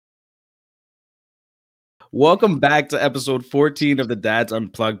Welcome back to episode 14 of the Dad's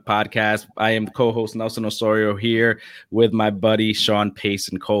Unplugged podcast. I am co-host Nelson Osorio here with my buddy Sean Pace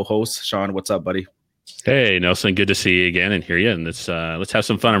and co-host. Sean, what's up, buddy? Hey, Nelson, good to see you again and hear you. And let's have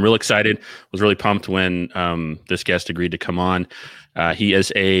some fun. I'm real excited. Was really pumped when this guest agreed to come on. He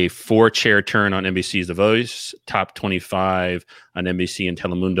is a 4-chair turn on NBC's The Voice, top 25 on NBC and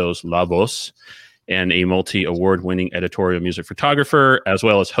Telemundo's La Voz, and a multi-award-winning editorial music photographer, as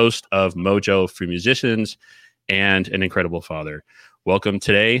well as host of Mojo for Musicians, and an incredible father. Welcome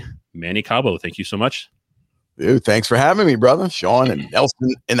today, Manny Cabo. Thank you so much. Dude, thanks for having me, brother. Sean and Nelson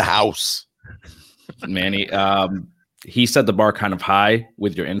in the house. Manny, he set the bar kind of high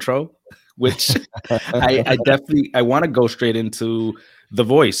with your intro, which I want to go straight into The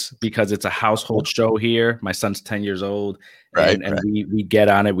Voice because it's a household show here. My son's 10 years old. And we get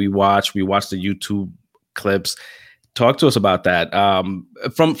on it. We watch the YouTube clips. Talk to us about that.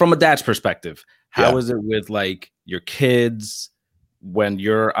 From a dad's perspective, how is it with like your kids when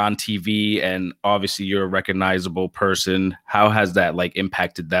you're on TV and obviously you're a recognizable person? How has that like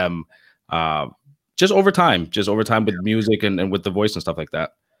impacted them just over time with music and with The Voice and stuff like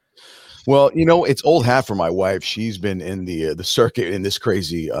that? Well, you know, it's old hat for my wife. She's been in the circuit in this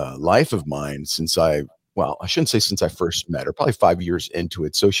crazy life of mine since I shouldn't say since I first met her, probably 5 years into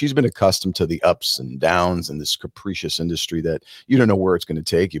it. So she's been accustomed to the ups and downs in this capricious industry that you don't know where it's going to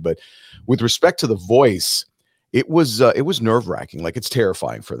take you. But with respect to The Voice, it was nerve-wracking. Like, it's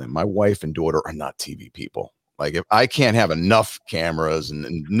terrifying for them. My wife and daughter are not TV people. Like, if I can't have enough cameras and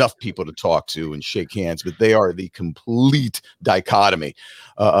enough people to talk to and shake hands, but they are the complete dichotomy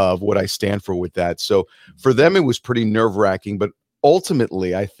of what I stand for with that. So for them, it was pretty nerve-wracking, but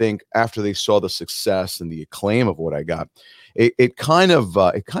ultimately, I think after they saw the success and the acclaim of what I got, it kind of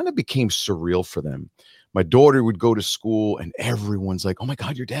became surreal for them. My daughter would go to school and everyone's like, "Oh my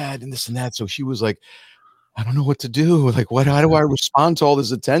God, your dad," and this and that. So she was like, "I don't know what to do. Like, how do I respond to all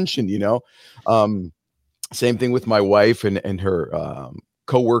this attention?" You know. Same thing with my wife and her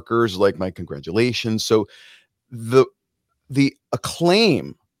coworkers. Like, my congratulations. So the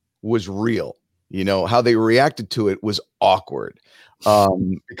acclaim was real. You know, how they reacted to it was awkward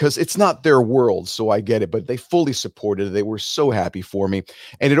because it's not their world. So I get it, but they fully supported it. They were so happy for me.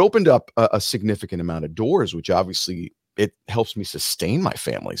 And it opened up a significant amount of doors, which obviously it helps me sustain my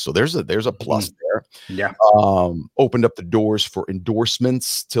family. So there's a plus there. Yeah. Opened up the doors for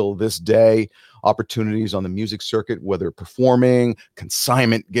endorsements till this day, opportunities on the music circuit, whether performing,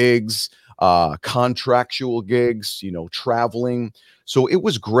 consignment gigs, contractual gigs, you know, traveling. So it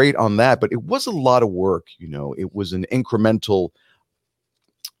was great on that, but it was a lot of work. You know, it was an incremental,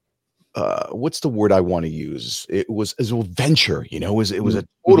 what's the word I want to use? It was a venture, you know, it was a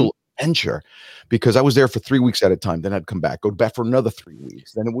total venture because I was there for 3 weeks at a time. Then I'd come back, go back for another 3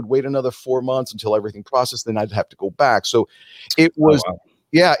 weeks. Then it would wait another 4 months until everything processed. Then I'd have to go back. So it was,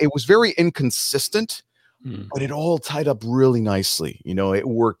 it was very inconsistent. But it all tied up really nicely. You know, it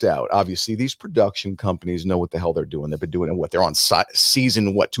worked out. Obviously, these production companies know what the hell they're doing. They've been doing it. They're on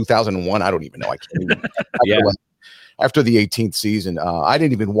season, 2001? I don't even know. I can't even. After the 18th season, I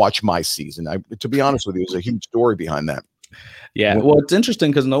didn't even watch my season. To be honest with you, there's a huge story behind that. Yeah. Well, it's interesting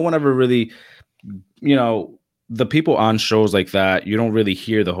because no one ever really, you know, the people on shows like that, you don't really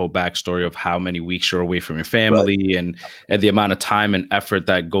hear the whole backstory of how many weeks you're away from your family and the amount of time and effort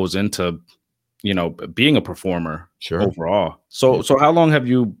that goes into, you know, being a performer overall. So how long have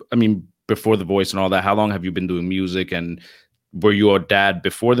you, I mean, before The Voice and all that, how long have you been doing music, and were you a dad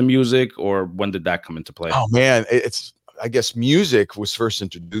before the music, or when did that come into play? Oh man, I guess music was first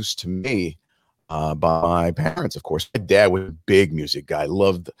introduced to me by my parents, of course. My dad was a big music guy,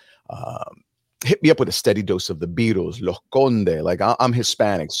 loved, hit me up with a steady dose of the Beatles, Los Conde. Like, I'm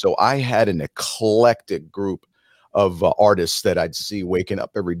Hispanic, so I had an eclectic group of artists that I'd see waking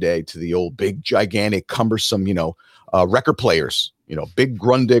up every day to the old big, gigantic, cumbersome, you know, record players, you know, big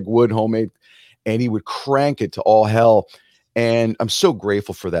Grundig wood homemade, and he would crank it to all hell. And I'm so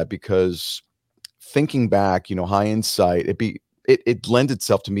grateful for that because thinking back, you know, hindsight, it lends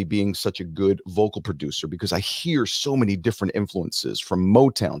itself to me being such a good vocal producer because I hear so many different influences from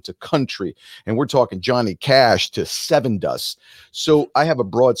Motown to country, and we're talking Johnny Cash to Seven Dust. So I have a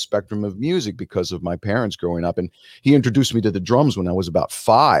broad spectrum of music because of my parents growing up, and he introduced me to the drums when I was about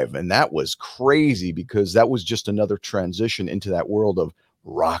 5, and that was crazy because that was just another transition into that world of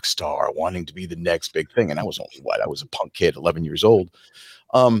rock star, wanting to be the next big thing. And I was only I was a punk kid, 11 years old.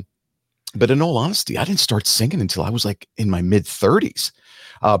 But in all honesty, I didn't start singing until I was like in my mid 30s.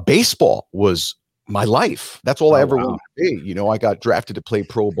 Baseball was my life. That's all I ever wanted to be. You know, I got drafted to play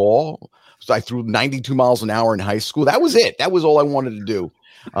pro ball. So I threw 92 miles an hour in high school. That was it. That was all I wanted to do.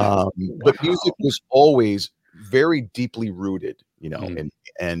 But music was always very deeply rooted,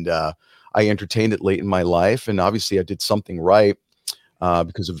 and I entertained it late in my life, and obviously I did something right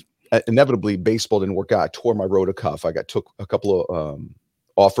because of inevitably baseball didn't work out. I tore my rotacuff. Took a couple of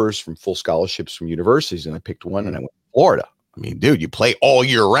offers from full scholarships from universities, and I picked one, and I went to Florida. I mean, dude, you play all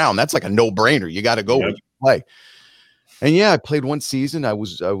year round. That's like a no-brainer. You got to go where you play. And yeah, I played one season. I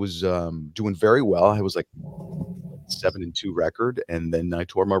was doing very well. I was like 7-2 record, and then I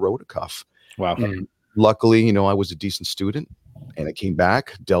tore my rotacuff. Wow. And luckily, I was a decent student, and I came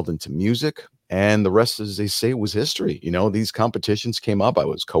back, delved into music, and the rest, as they say, was history. These competitions came up. I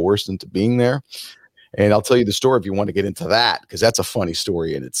was coerced into being there. And I'll tell you the story if you want to get into that, because that's a funny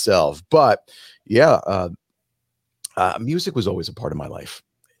story in itself. But yeah, music was always a part of my life.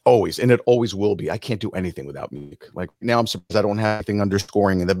 Always. And it always will be. I can't do anything without music. Like now I'm surprised I don't have anything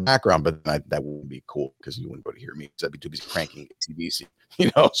underscoring in the background, but that wouldn't be cool because you wouldn't go to hear me because I'd be too busy cranking TVC,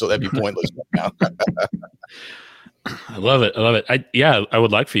 so that'd be pointless. I love it. I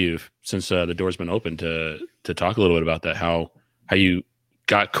would like for you, since the door's been open, to talk a little bit about that, how you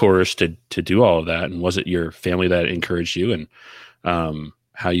got coerced to do all of that. And was it your family that encouraged you, and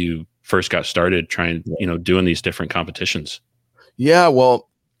how you first got started trying, doing these different competitions? Yeah, well,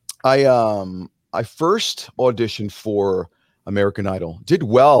 I first auditioned for American Idol, did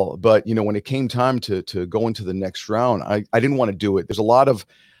well, but when it came time to go into the next round, I didn't want to do it.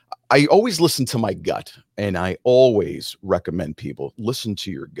 I always listen to my gut, and I always recommend people listen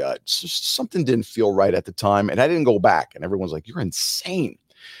to your gut. Something didn't feel right at the time, and I didn't go back, and everyone's like, you're insane.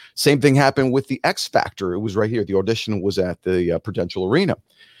 Same thing happened with the X Factor. It was right here. The audition was at the Prudential Arena.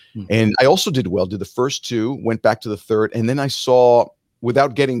 And I also did well, did the first two, went back to the third, and then I saw,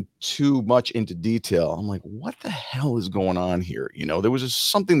 without getting too much into detail, I'm like, what the hell is going on here? There was just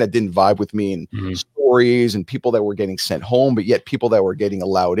something that didn't vibe with me, and stories and people that were getting sent home, but yet people that were getting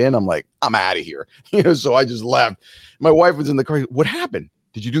allowed in. I'm like, I'm out of here. So I just left. My wife was in the car. What happened?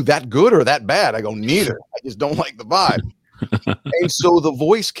 Did you do that good or that bad? I go, neither. I just don't like the vibe. And so The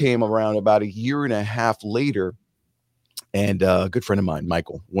Voice came around about a year and a half later. And a good friend of mine,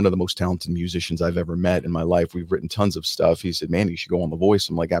 Michael, one of the most talented musicians I've ever met in my life. We've written tons of stuff. He said, man, you should go on The Voice.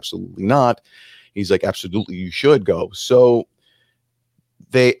 I'm like, absolutely not. He's like, absolutely, you should go. So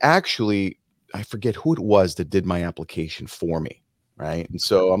they actually, I forget who it was that did my application for me. Right. And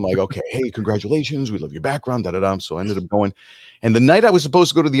so I'm like, okay, hey, congratulations. We love your background. So I ended up going. And the night I was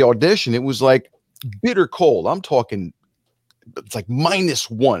supposed to go to the audition, it was like bitter cold. I'm talking, it's like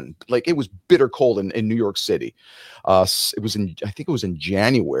 -1. Like it was bitter cold in New York City. I think it was in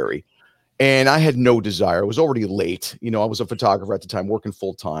January, and I had no desire. I was already late. I was a photographer at the time, working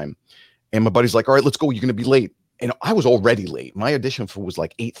full time. And my buddy's like, all right, let's go. You're going to be late. And I was already late. My audition was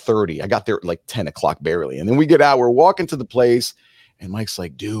like 8:30. I got there at like 10 o'clock barely. And then we get out, we're walking to the place, and Mike's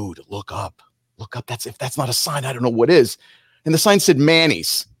like, dude, look up. If that's not a sign, I don't know what is. And the sign said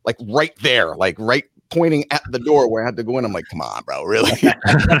Manny's, like right there, like right pointing at the door where I had to go in. I'm like, come on, bro, really?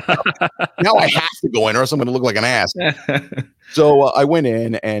 Now I have to go in or else I'm going to look like an ass. So I went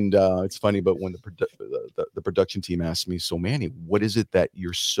in, and it's funny, but when the production team asked me, so Manny, what is it that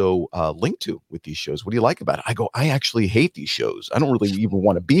you're so linked to with these shows? What do you like about it? I go, I actually hate these shows. I don't really even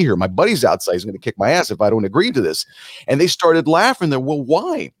want to be here. My buddy's outside. He's going to kick my ass if I don't agree to this. And they started laughing. They're, well,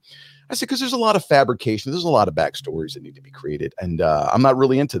 why? I said, because there's a lot of fabrication. There's a lot of backstories that need to be created. And I'm not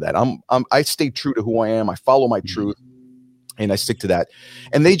really into that. I stay true to who I am. I follow my truth, and I stick to that.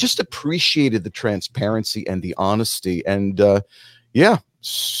 And they just appreciated the transparency and the honesty. And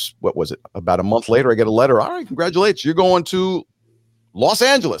what was it? About a month later, I get a letter. All right, congratulations. You're going to Los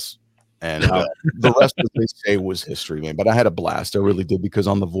Angeles. And the rest, as they say, was history, man. But I had a blast. I really did, because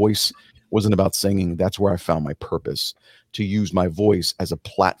on The Voice, wasn't about singing. That's where I found my purpose, to use my voice as a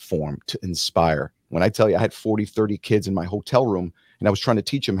platform to inspire. When I tell you, I had 40, 30 kids in my hotel room, and I was trying to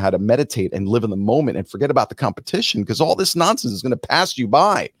teach them how to meditate and live in the moment and forget about the competition, because all this nonsense is going to pass you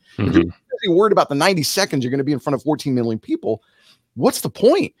by. If you're worried about the 90 seconds you're going to be in front of 14 million people, what's the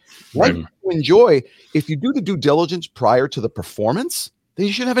point? Life to enjoy. If you do the due diligence prior to the performance, then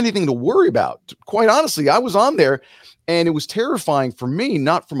you shouldn't have anything to worry about. Quite honestly, I was on there, and it was terrifying for me,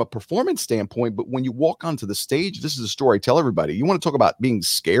 not from a performance standpoint, but when you walk onto the stage, this is a story I tell everybody. You want to talk about being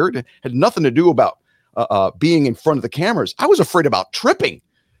scared? It had nothing to do about being in front of the cameras. I was afraid about tripping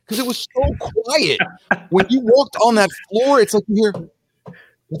because it was so quiet. When you walked on that floor, it's like you hear,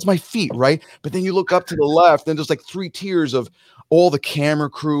 that's my feet, right? But then you look up to the left, and there's like 3 tiers of all the camera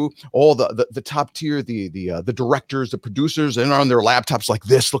crew, all the top tier, the directors, the producers, and on their laptops like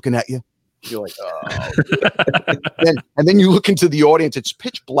this, looking at you. You're like, oh. and then you look into the audience, it's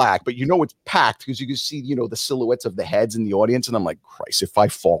pitch black, but you know it's packed because you can see, you know, the silhouettes of the heads in the audience. And I'm like, Christ, if I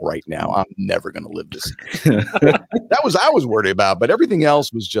fall right now, I'm never gonna live this. I was worried about, but everything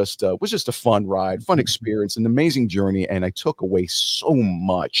else was just a fun ride, fun experience, an amazing journey. And I took away so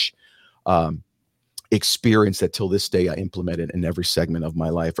much experience that till this day I implemented in every segment of my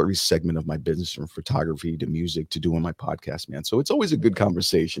life, every segment of my business, from photography to music to doing my podcast, man. So it's always a good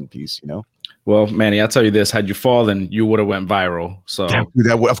conversation piece, you know? Well, Manny, I'll tell you this, had you fallen, you would have went viral. So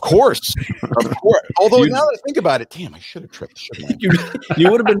of course. Although now that I think about it, damn, I should have tripped.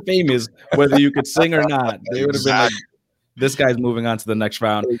 you would have been famous whether you could sing or not. They would have been like, this guy's moving on to the next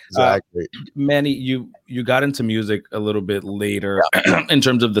round. Exactly. Manny, you got into music a little bit later in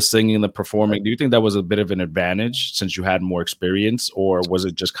terms of the singing and the performing. Do you think that was a bit of an advantage since you had more experience, or was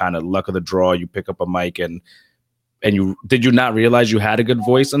it just kind of luck of the draw? You pick up a mic and did you not realize you had a good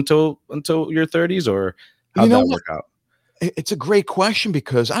voice until your 30s, or how did that work out? It's a great question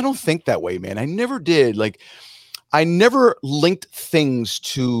because I don't think that way, man. I never did. Like, I never linked things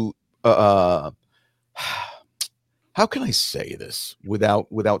to how can I say this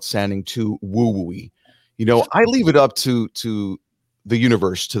without sounding too woo-woo-y? You know, I leave it up to the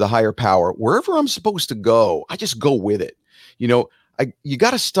universe, to the higher power. Wherever I'm supposed to go, I just go with it. You know, you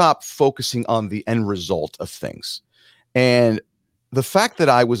got to stop focusing on the end result of things. And the fact that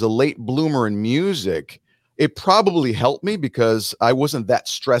I was a late bloomer in music, it probably helped me because I wasn't that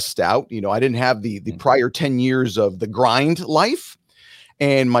stressed out. You know, I didn't have the prior 10 years of the grind life.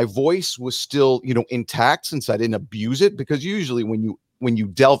 And my voice was still, you know, intact since I didn't abuse it. Because usually when you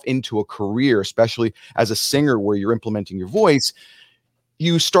delve into a career, especially as a singer where you're implementing your voice,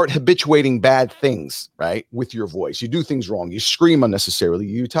 you start habituating bad things, right? With your voice. You do things wrong. You scream unnecessarily.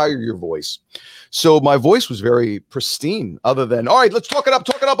 You tire your voice. So my voice was very pristine, other than, all right, let's talk it up.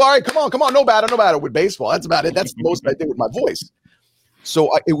 All right, come on. No batter with baseball. That's about it. That's the most I did with my voice.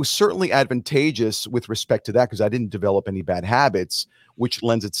 So it was certainly advantageous with respect to that because I didn't develop any bad habits, which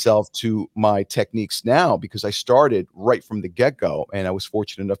lends itself to my techniques now because I started right from the get-go, and I was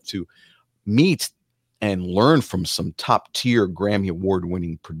fortunate enough to meet and learn from some top-tier Grammy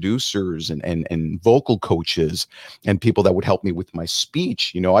award-winning producers and vocal coaches and people that would help me with my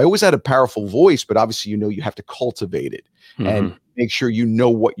speech. You know, I always had a powerful voice, but obviously, you know, you have to cultivate it and make sure you know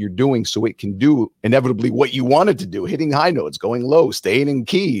what you're doing so it can do inevitably what you want it to do, hitting high notes, going low, staying in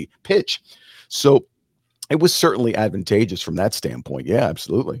key, pitch. So it was certainly advantageous from that standpoint. Yeah,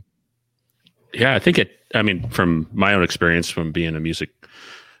 absolutely. Yeah, I think from my own experience from being a music,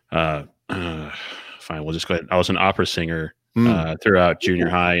 fine, we'll just go ahead. I was an opera singer throughout junior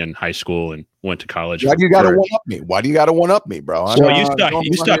high and high school and went to college. Why do you got to one-up me? Why do you got to one-up me, bro? Well, you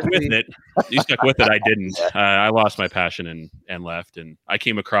stuck with it. You stuck with it. I didn't. I lost my passion and left. And I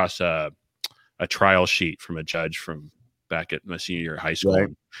came across a trial sheet from a judge from back at my senior year of high school.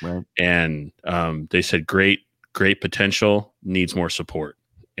 Right. And they said, great potential, needs more support.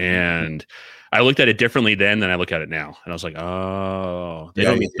 And I looked at it differently then than I look at it now. And I was like, oh, they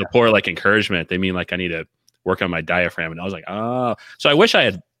don't mean support like encouragement. They mean like I need to work on my diaphragm. And I was like, oh. So I wish I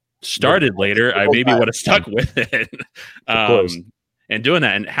had started later. I maybe would have stuck with it. And doing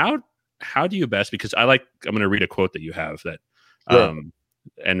that. And how do you best, because I'm going to read a quote that you have that,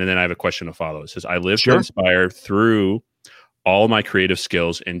 and then I have a question to follow. It says, I live to inspire through all my creative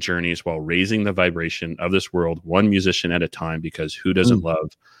skills and journeys while raising the vibration of this world, one musician at a time, because who doesn't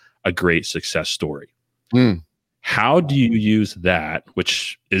love a great success story? How do you use that,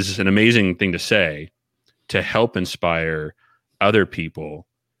 which is an amazing thing to say, to help inspire other people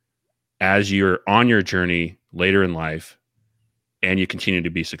as you're on your journey later in life and you continue to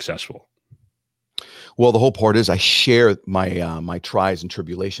be successful? Well, the whole part is I share my my trials and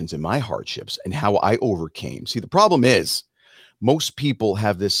tribulations and my hardships and how I overcame. See, the problem is most people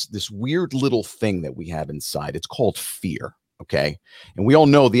have this weird little thing that we have inside. It's called fear. Okay. And we all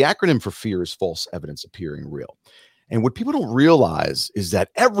know the acronym for fear is false evidence appearing real. And what people don't realize is that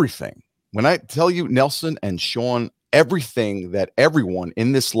everything, when I tell you, Nelson and Sean, everything that everyone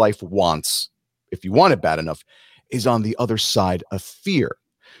in this life wants, if you want it bad enough, is on the other side of fear.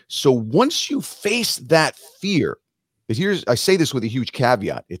 So once you face that fear, I say this with a huge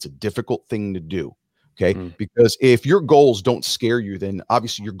caveat, it's a difficult thing to do. Okay. Because if your goals don't scare you, then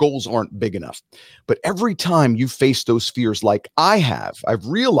obviously your goals aren't big enough. But every time you face those fears, like I've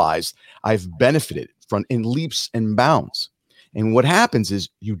realized I've benefited from in leaps and bounds. And what happens is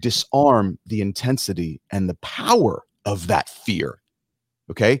you disarm the intensity and the power of that fear.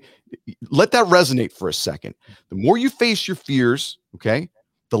 Okay. Let that resonate for a second. The more you face your fears, okay,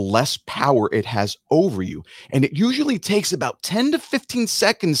 the less power it has over you. And it usually takes about 10 to 15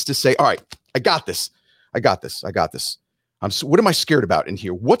 seconds to say, all right, I got this. I got this. I got this. What am I scared about in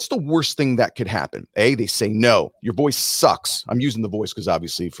here? What's the worst thing that could happen? A, they say, no, your voice sucks. I'm using the voice because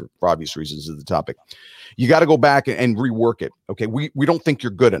obviously for obvious reasons is the topic. You got to go back and rework it. Okay. We don't think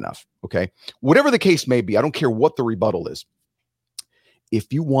you're good enough. Okay. Whatever the case may be, I don't care what the rebuttal is.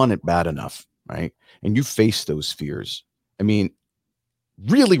 If you want it bad enough, right, and you face those fears, I mean,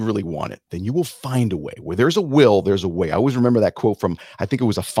 really, really want it, then you will find a way. Where there's a will, there's a way. I always remember that quote from, I think it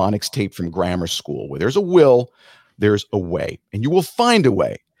was a phonics tape from grammar school. Where there's a will, there's a way, and you will find a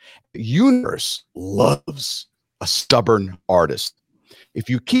way. The universe loves a stubborn artist. If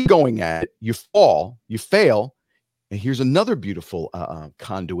you keep going at it, you fall, you fail. And here's another beautiful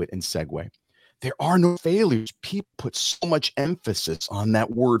conduit and segue. There are no failures. People put so much emphasis on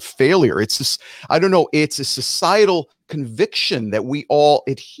that word failure. It's this, I don't know, it's a societal conviction that we all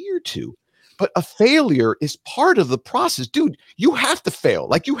adhere to. But a failure is part of the process. Dude, you have to fail.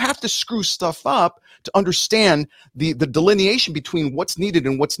 Like, you have to screw stuff up to understand the delineation between what's needed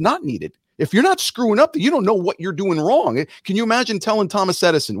and what's not needed. If you're not screwing up, you don't know what you're doing wrong. Can you imagine telling Thomas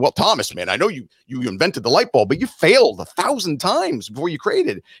Edison, well, Thomas, man, I know you invented the light bulb, but you failed 1,000 times before you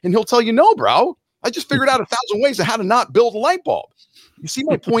created. And he'll tell you, no, bro, I just figured out 1,000 ways of how to not build a light bulb. You see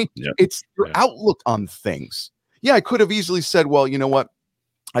my point? Yep. It's your outlook on things. Yeah, I could have easily said, well, you know what?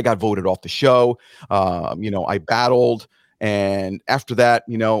 I got voted off the show. I battled. And after that,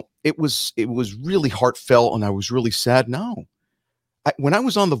 it was really heartfelt and I was really sad. No, when I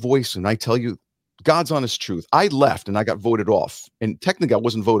was on The Voice, and I tell you, God's honest truth, I left and I got voted off. And technically I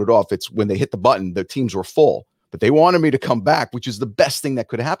wasn't voted off. It's when they hit the button, the teams were full, but they wanted me to come back, which is the best thing that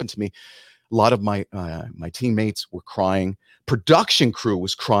could happen to me. A lot of my teammates were crying. Production crew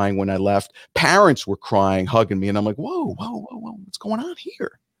was crying when I left. Parents were crying, hugging me. And I'm like, whoa, what's going on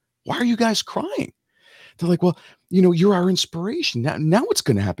here? Why are you guys crying? They're like, well, you're our inspiration. Now what's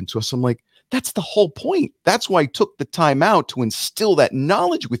going to happen to us? I'm like, that's the whole point. That's why I took the time out to instill that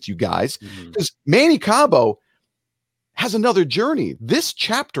knowledge with you guys. Because Manny Cabo has another journey. This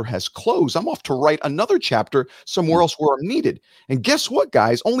chapter has closed. I'm off to write another chapter somewhere else where I'm needed. And guess what,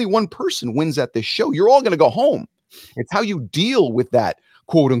 guys? Only one person wins at this show. You're all going to go home. It's how you deal with that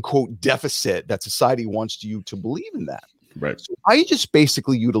quote unquote deficit that society wants you to believe in that. Right. So I just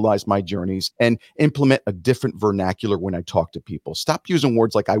basically utilize my journeys and implement a different vernacular when I talk to people. Stop using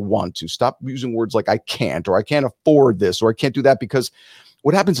words like I want to. Stop using words like I can't, or I can't afford this, or I can't do that. Because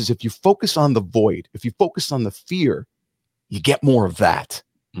what happens is if you focus on the void, if you focus on the fear, you get more of that.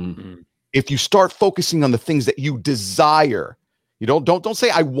 Mm-hmm. If you start focusing on the things that you desire, you don't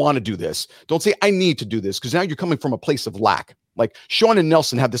say I want to do this. Don't say I need to do this, because now you're coming from a place of lack. Like Sean and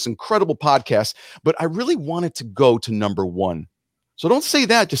Nelson have this incredible podcast, but I really wanted to go to number one. So don't say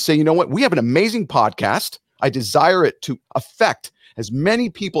that. Just say, you know what? We have an amazing podcast. I desire it to affect as many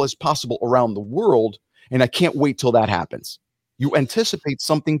people as possible around the world. And I can't wait till that happens. You anticipate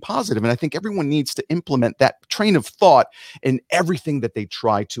something positive. And I think everyone needs to implement that train of thought in everything that they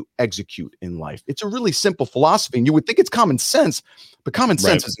try to execute in life. It's a really simple philosophy. And you would think it's common sense, but common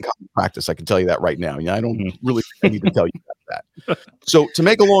sense isn't common practice. I can tell you that right now. I don't really need to tell you that. So to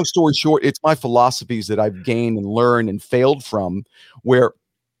make a long story short, it's my philosophies that I've gained and learned and failed from, where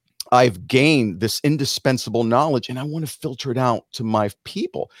I've gained this indispensable knowledge, and I want to filter it out to my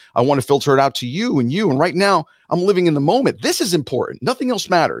people. I want to filter it out to you and you. And right now I'm living in the moment. This is important. Nothing else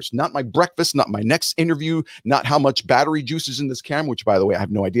matters. Not my breakfast, not my next interview, not how much battery juice is in this camera, which by the way, I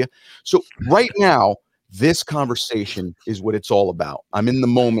have no idea. So right now, this conversation is what it's all about. I'm in the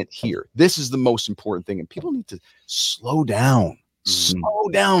moment here. This is the most important thing. And people need to slow down,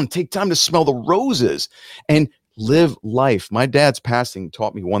 take time to smell the roses and live life. My dad's passing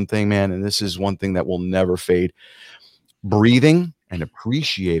taught me one thing, man, and this is one thing that will never fade. Breathing and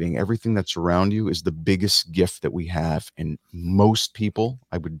appreciating everything that's around you is the biggest gift that we have. And most people,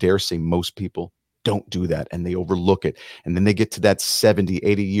 I would dare say most people, don't do that, and they overlook it. And then they get to that 70,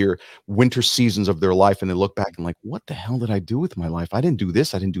 80 year winter seasons of their life, and they look back and like, what the hell did I do with my life? I didn't do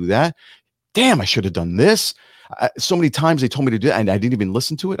this. I didn't do that. Damn, I should have done this. So many times they told me to do it, and I didn't even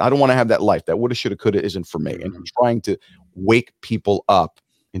listen to it. I don't want to have that life. That woulda, shoulda, coulda isn't for me. And I'm trying to wake people up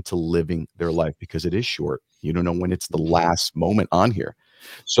into living their life, because it is short. You don't know when it's the last moment on here.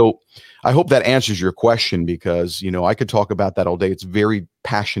 So I hope that answers your question, because, I could talk about that all day. It's very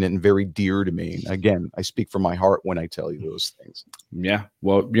passionate and very dear to me. And again, I speak from my heart when I tell you those things. Yeah.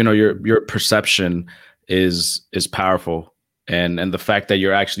 Well, your perception is powerful. And the fact that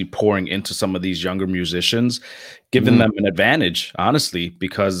you're actually pouring into some of these younger musicians, giving them an advantage, honestly,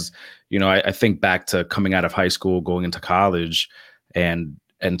 because, I think back to coming out of high school, going into college, and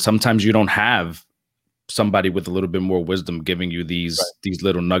And sometimes you don't have somebody with a little bit more wisdom giving you these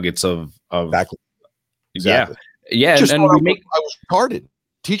little nuggets of exactly. Yeah. Just And we make I was retarded.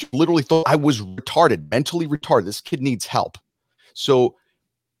 Teacher literally thought I was retarded, mentally retarded. This kid needs help. So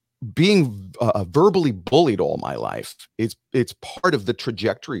being verbally bullied all my life, it's part of the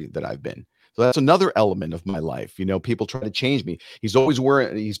trajectory that I've been. So that's another element of my life. You know, people try to change me.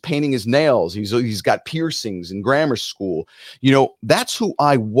 He's painting his nails. He's got piercings in grammar school. You know, that's who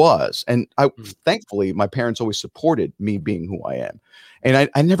I was. And thankfully, my parents always supported me being who I am. And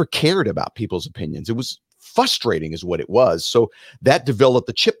I never cared about people's opinions. It was frustrating is what it was. So that developed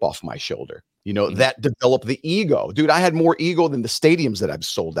the chip off my shoulder. You know, that developed the ego. Dude, I had more ego than the stadiums that I've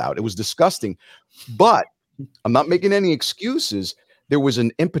sold out. It was disgusting. But I'm not making any excuses. There was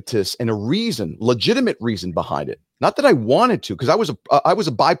an impetus and a reason, legitimate reason behind it. Not that I wanted to, because I was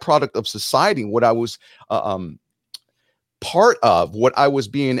a byproduct of society. What I was part of, what I was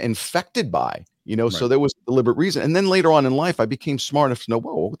being infected by, you know. So there was a deliberate reason. And then later on in life, I became smart enough to know,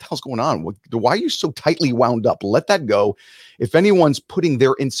 whoa, what the hell's going on? Why are you so tightly wound up? Let that go. If anyone's putting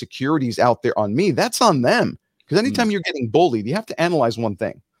their insecurities out there on me, that's on them. Because anytime you're getting bullied, you have to analyze one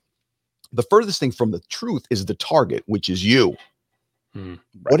thing. The furthest thing from the truth is the target, which is you.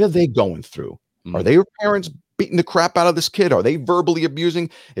 What are they going through? Are their parents beating the crap out of this kid? Are they verbally abusing?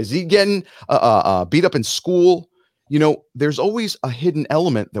 Is he getting beat up in school? You know, there's always a hidden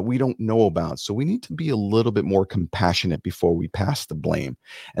element that we don't know about. So we need to be a little bit more compassionate before we pass the blame.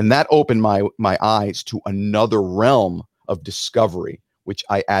 And that opened my eyes to another realm of discovery, which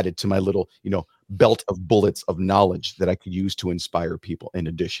I added to my little, you know, belt of bullets of knowledge that I could use to inspire people in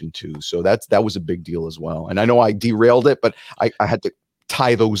addition to. So that was a big deal as well. And I know I derailed it, but I had to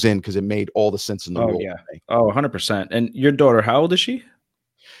tie those in because it made all the sense in the world. Yeah. 100%. And your daughter, how old is she?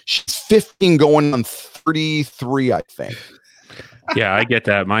 She's 15 going on 33, I think. Yeah, I get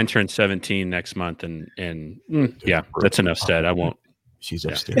that. Mine turns 17 next month. And yeah, that's enough said. I won't. She's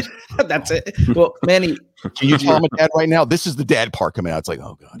upstairs. That's it. Well, Manny, can you tell I'm a dad right now? This is the dad part coming out. It's like,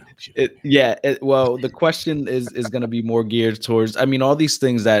 oh God. Well, the question is going to be more geared towards, I mean, all these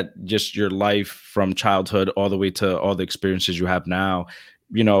things that just your life from childhood all the way to all the experiences you have now,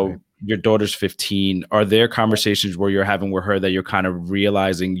 you know, your daughter's 15. Are there conversations where you're having with her that you're kind of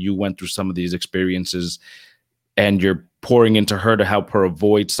realizing you went through some of these experiences and you're pouring into her to help her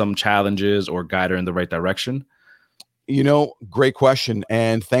avoid some challenges or guide her in the right direction? You know, great question.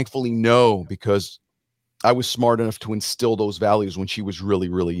 And thankfully, no, because I was smart enough to instill those values when she was really,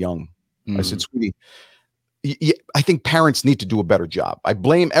 really young. I said, sweetie, I think parents need to do a better job. I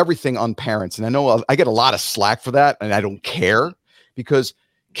blame everything on parents. And I know I get a lot of slack for that. And I don't care because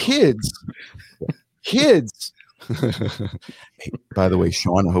kids, hey, by the way,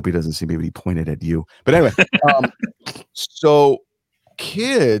 Sean, I hope he doesn't see me, but he pointed at you. But anyway, so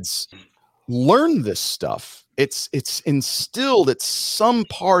kids learn this stuff. It's instilled at some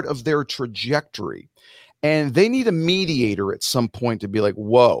part of their trajectory, and they need a mediator at some point to be like,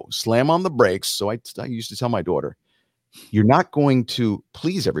 whoa, slam on the brakes. So I used to tell my daughter, you're not going to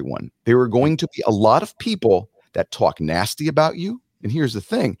please everyone. There are going to be a lot of people that talk nasty about you. And here's the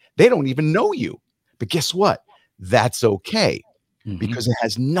thing, they don't even know you. But guess what? That's okay. Because it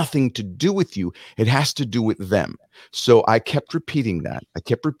has nothing to do with you. It has to do with them. So I kept repeating that.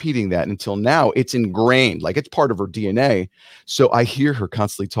 Until now it's ingrained, like it's part of her DNA. So I hear her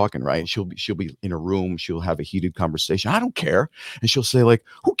constantly talking, right? She'll be in a room. She'll have a heated conversation. I don't care. And she'll say like,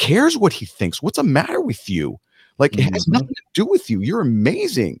 who cares what he thinks? What's the matter with you? Like it has nothing to do with you. You're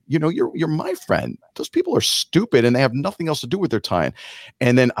amazing. You know, you're my friend. Those people are stupid and they have nothing else to do with their time.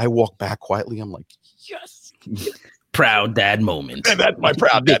 And then I walk back quietly. I'm like, yes. Proud dad moment. And that's my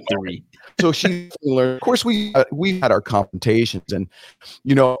proud dad moment. So she learned. Of course, we had our confrontations, and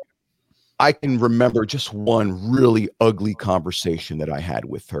you know, I can remember just one really ugly conversation that I had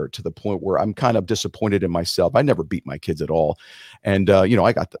with her to the point where I'm kind of disappointed in myself. I never beat my kids at all, and you know,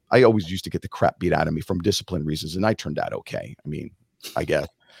 I always used to get the crap beat out of me from discipline reasons, and I turned out okay. I mean, I guess.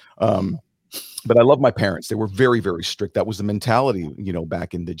 But I love my parents. They were very, very strict. That was the mentality, you know,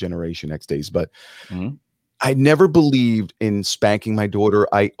 back in the Generation X days. But I never believed in spanking my daughter.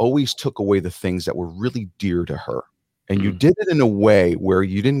 I always took away the things that were really dear to her. And you did it in a way where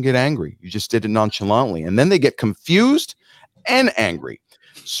you didn't get angry. You just did it nonchalantly. And then they get confused and angry.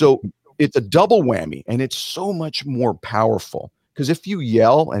 So it's a double whammy. And it's so much more powerful. Because if you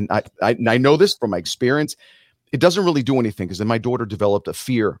yell, and I know this from my experience, it doesn't really do anything, because then my daughter developed a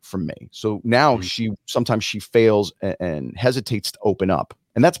fear from me. So now sometimes she fails and hesitates to open up.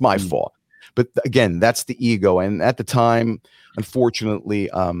 And that's my fault. But again, that's the ego. And at the time, unfortunately,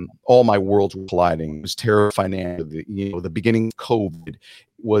 all my worlds were colliding. It was terrifying. The beginning of COVID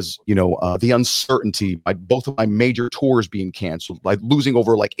was, the uncertainty. Both of my major tours being canceled, like losing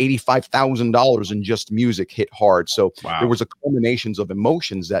over like $85,000 in just music hit hard. So there was a culminations of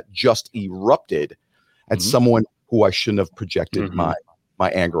emotions that just erupted at someone who I shouldn't have projected my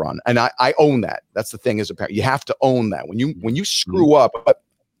anger on. And I own that. That's the thing as a parent. You have to own that. When you screw up,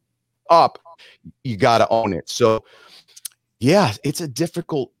 you got to own it. So yeah, it's a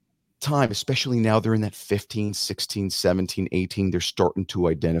difficult time, especially now they're in that 15, 16, 17, 18. They're starting to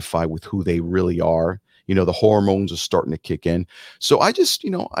identify with who they really are. The hormones are starting to kick in. So I just,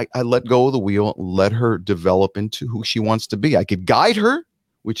 I let go of the wheel, let her develop into who she wants to be. I could guide her,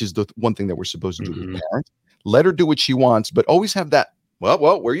 which is the one thing that we're supposed to do with parents. Let her do what she wants, but always have that,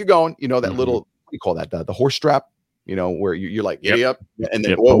 well, where are you going? That little, what do you call that? The horse strap, where you're like, giddy up. And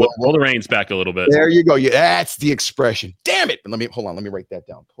then roll the reins back a little bit. There you go. Yeah, that's the expression. Damn it. Hold on. Let me write that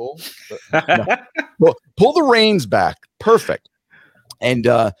down. Pull the reins back. Perfect. And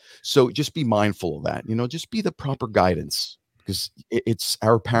so just be mindful of that. Just be the proper guidance, because it's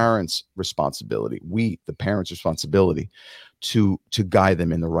our parents' responsibility. The parents' responsibility to guide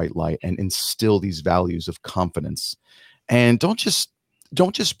them in the right light and instill these values of confidence. And don't just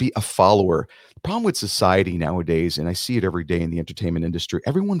be a follower. The problem with society nowadays, and I see it every day in the entertainment industry,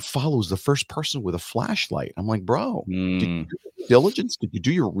 everyone follows the first person with a flashlight. I'm like, bro, did you do your diligence? Did you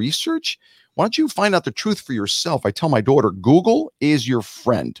do your research? Why don't you find out the truth for yourself? I tell my daughter, Google is your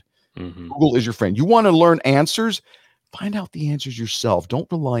friend. Google is your friend. You want to learn answers? Find out the answers yourself.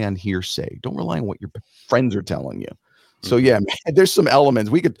 Don't rely on hearsay. Don't rely on what your friends are telling you. So yeah, man, there's some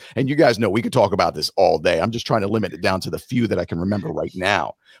elements and you guys know we could talk about this all day. I'm just trying to limit it down to the few that I can remember right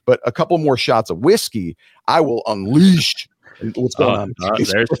now. But a couple more shots of whiskey, I will unleash what's going on.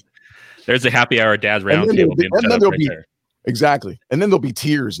 There's a happy hour dad's round table. Exactly. And then there'll be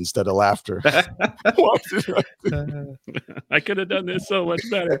tears instead of laughter. I could have done this so much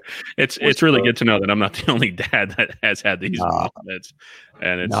better. It's really good to know that I'm not the only dad that has had these moments.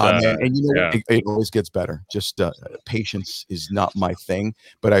 And it's man. And it always gets better. Just patience is not my thing,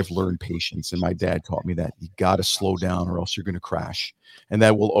 but I've learned patience. And my dad taught me that you got to slow down or else you're going to crash. And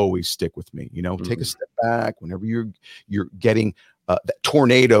that will always stick with me. Take a step back whenever you're getting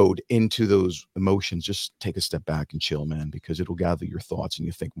tornadoed into those emotions. Just take a step back and chill, man, because it'll gather your thoughts and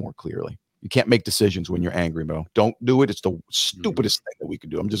you think more clearly. You can't make decisions when you're angry, bro. Don't do it. It's the stupidest thing that we could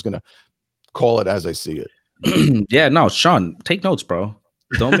do. I'm just gonna call it as I see it. Yeah, no, Sean, take notes, bro.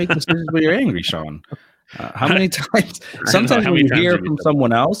 Don't make decisions when you're angry, Sean. How many times? Sometimes when you hear from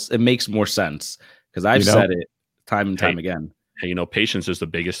someone else, it makes more sense, because I've said it time and time again. Hey, patience is the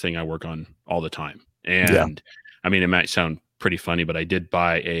biggest thing I work on all the time. And I mean, it might sound pretty funny, but I did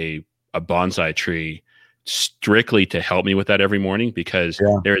buy a bonsai tree strictly to help me with that every morning, because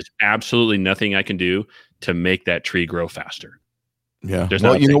there is absolutely nothing I can do to make that tree grow faster. Yeah.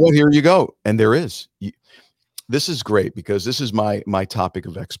 Well, you know what? Here you go. And there is. This is great, because this is my topic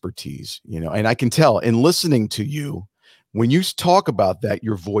of expertise, and I can tell in listening to you, when you talk about that,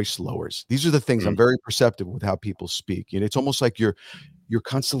 your voice lowers. These are the things I'm very perceptive with how people speak. It's almost like you're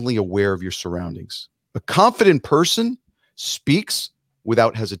constantly aware of your surroundings. A confident person speaks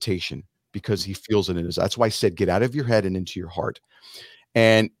without hesitation because he feels it in his. That's why I said, get out of your head and into your heart.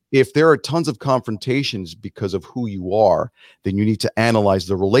 And if there are tons of confrontations because of who you are, then you need to analyze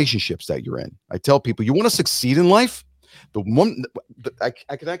the relationships that you're in. I tell people, you want to succeed in life?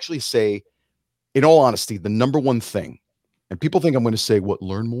 I could actually say, in all honesty, the number one thing, and people think I'm going to say,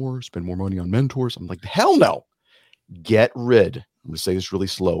 learn more, spend more money on mentors. I'm like, hell no. Get rid. I'm going to say this really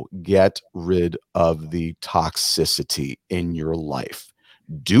slow. Get rid of the toxicity in your life.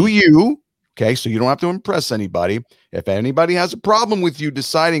 Do you? Okay, so you don't have to impress anybody. If anybody has a problem with you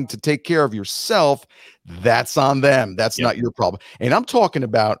deciding to take care of yourself, that's on them. That's not your problem. And I'm talking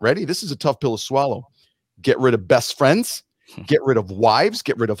about, ready? This is a tough pill to swallow. Get rid of best friends. Get rid of wives.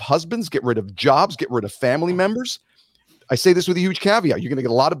 Get rid of husbands. Get rid of jobs. Get rid of family members. I say this with a huge caveat. You're going to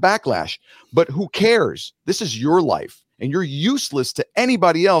get a lot of backlash, but who cares? This is your life, and you're useless to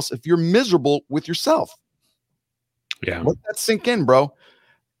anybody else if you're miserable with yourself. Yeah. Let that sink in, bro.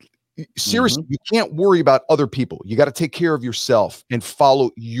 Seriously, you can't worry about other people. You got to take care of yourself and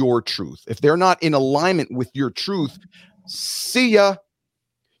follow your truth. If they're not in alignment with your truth, see ya.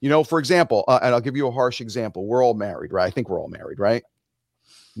 For example, and I'll give you a harsh example. We're all married, right? I think we're all married, right?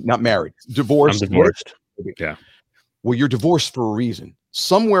 Not married. Divorced. I'm divorced. Yeah. Well, you're divorced for a reason.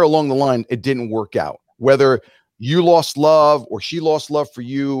 Somewhere along the line, it didn't work out. Whether you lost love or she lost love for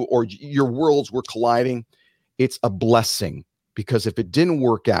you or your worlds were colliding, it's a blessing. Because if it didn't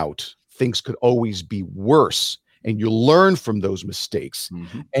work out things could always be worse. And you learn from those mistakes.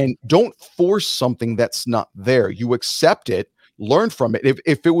 Mm-hmm. And don't force something that's not there. You accept it, learn from it.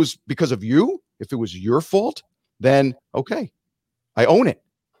 If it was because of you, if it was your fault, then okay, I own it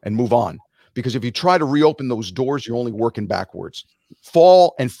and move on. Because if you try to reopen those doors, you're only working backwards.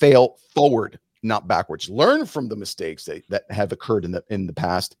 Fall and fail forward, not backwards. Learn from the mistakes that have occurred in the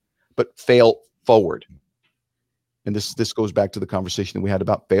past, but fail forward. And this goes back to the conversation that we had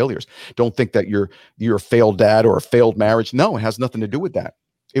about failures. Don't think that you're a failed dad or a failed marriage. No, it has nothing to do with that.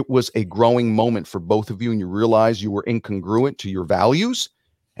 It was a growing moment for both of you, and you realize you were incongruent to your values.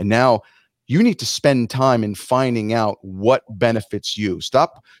 And now you need to spend time in finding out what benefits you.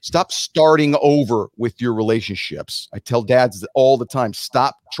 Stop starting over with your relationships. I tell dads all the time,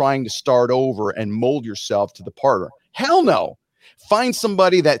 stop trying to start over and mold yourself to the partner. Hell no. Find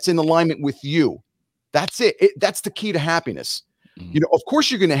somebody that's in alignment with you. That's it. That's the key to happiness. Mm. You know, of course,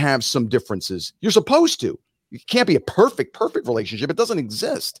 you're going to have some differences. You're supposed to. It can't be a perfect relationship. It doesn't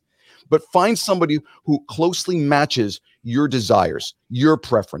exist. But find somebody who closely matches your desires, your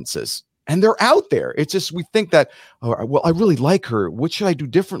preferences. And they're out there. It's just we think that, oh, well, I really like her. What should I do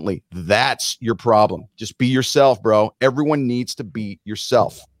differently? That's your problem. Just be yourself, bro. Everyone needs to be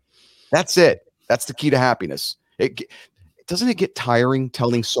yourself. That's it. That's the key to happiness. Doesn't it get tiring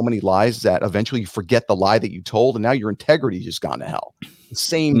telling so many lies that eventually you forget the lie that you told and now your integrity just gone to hell?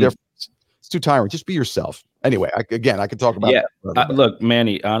 Same difference. It's too tiring. Just be yourself. Anyway, I could talk about that. Look,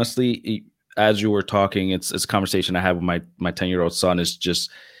 Manny, honestly, as you were talking, it's a conversation I have with my 10-year-old son. Is just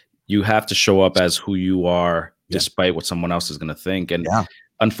you have to show up as who you are despite what someone else is going to think. And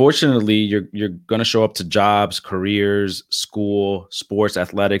unfortunately, you're going to show up to jobs, careers, school, sports,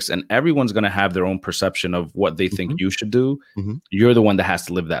 athletics, and everyone's going to have their own perception of what they think you should do. Mm-hmm. You're the one that has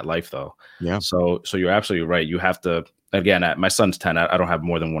to live that life, though. Yeah. So you're absolutely right. You have to. Again, my son's 10. I don't have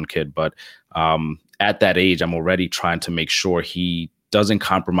more than one kid, but at that age, I'm already trying to make sure he doesn't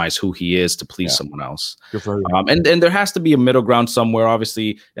compromise who he is to please someone else. And there has to be a middle ground somewhere.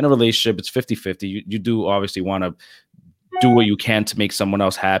 Obviously, in a relationship, it's 50-50. You do obviously want to do what you can to make someone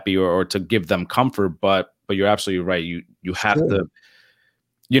else happy or to give them comfort. But you're absolutely right. You have to,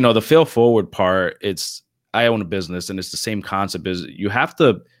 the fail forward part. I own a business and it's the same concept as you have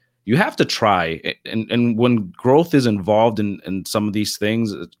to try. And when growth is involved in some of these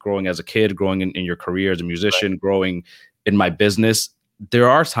things, growing as a kid, growing in your career as a musician, growing in my business, there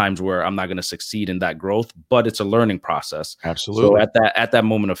are times where I'm not going to succeed in that growth, but it's a learning process. Absolutely. So at that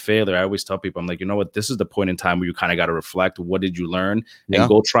moment of failure, I always tell people, I'm like, you know what, this is the point in time where you kind of got to reflect. What did you learn? And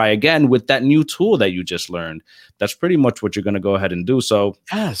go try again with that new tool that you just learned. That's pretty much what you're going to go ahead and do. So,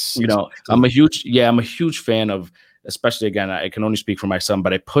 I'm a huge fan of, especially again, I can only speak for my son,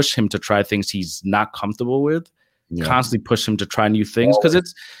 but I push him to try things he's not comfortable with, constantly push him to try new things.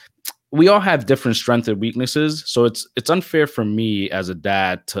 Cause we all have different strengths and weaknesses. So it's unfair for me as a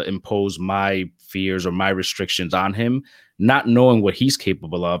dad to impose my fears or my restrictions on him, not knowing what he's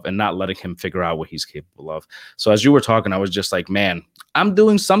capable of and not letting him figure out what he's capable of. So as you were talking, I was just like, man, I'm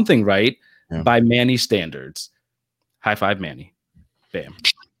doing something right by Manny standards. High five, Manny. Bam.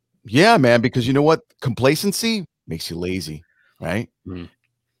 Yeah, man, because you know what? Complacency makes you lazy, right?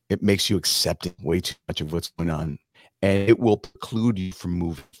 It makes you accept way too much of what's going on. And it will preclude you from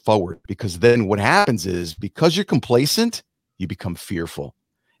moving forward, because then what happens is, because you're complacent, you become fearful.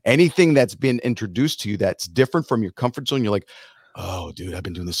 Anything that's been introduced to you that's different from your comfort zone, you're like, oh, dude, I've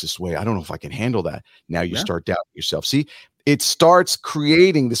been doing this way. I don't know if I can handle that. Now you start doubting yourself. See, it starts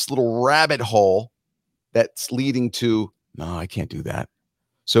creating this little rabbit hole that's leading to, no, I can't do that.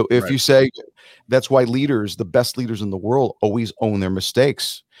 So if you say, that's why the best leaders in the world always own their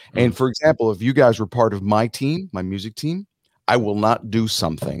mistakes. And for example, if you guys were part of my team, my music team, I will not do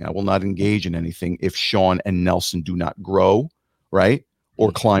something. I will not engage in anything if Sean and Nelson do not grow, right?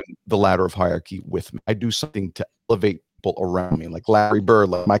 Or climb the ladder of hierarchy with me. I do something to elevate people around me, like Larry Bird,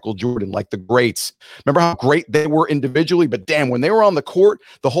 like Michael Jordan, like the greats. Remember how great they were individually, but damn, when they were on the court,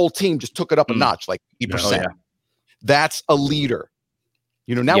 the whole team just took it up a notch, like 80%. That's a leader.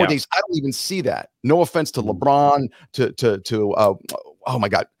 Nowadays, I don't even see that. No offense to LeBron, oh my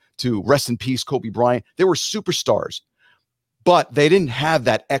God, to rest in peace, Kobe Bryant. They were superstars, but they didn't have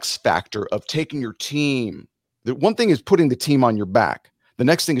that X factor of taking your team. The one thing is putting the team on your back. The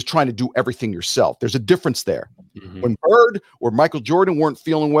next thing is trying to do everything yourself. There's a difference there. When Bird or Michael Jordan weren't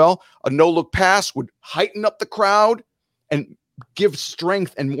feeling well, a no-look pass would heighten up the crowd and give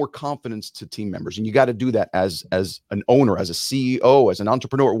strength and more confidence to team members. And you got to do that as an owner, as a CEO, as an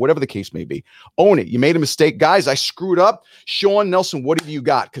entrepreneur, whatever the case may be. Own it. You made a mistake. Guys, I screwed up. Sean, Nelson, what have you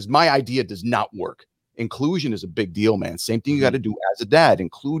got? Because my idea does not work. Inclusion is a big deal, man. Same thing you got to do as a dad.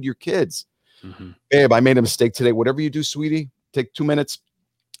 Include your kids. Mm-hmm. Babe, I made a mistake today. Whatever you do, sweetie, take 2 minutes.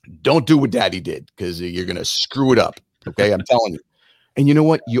 Don't do what daddy did because you're going to screw it up. Okay. I'm telling you. And you know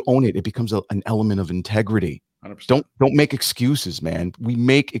what? You own it. It becomes an element of integrity. 100%. Don't make excuses, man. We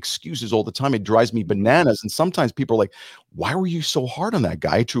make excuses all the time. It drives me bananas. And sometimes people are like, why were you so hard on that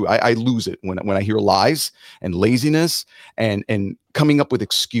guy? True. I lose it when I hear lies and laziness and coming up with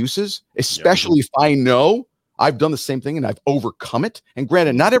excuses, especially if I know I've done the same thing and I've overcome it. And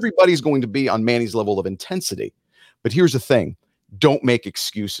granted, not everybody's going to be on Manny's level of intensity. But here's the thing. Don't make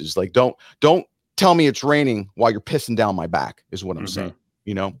excuses. Like don't tell me it's raining while you're pissing down my back is what I'm saying.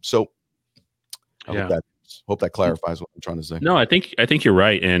 You know? So I hope that clarifies what I'm trying to say. No, I think you're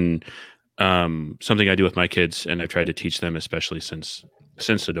right. And something I do with my kids, and I've tried to teach them, especially since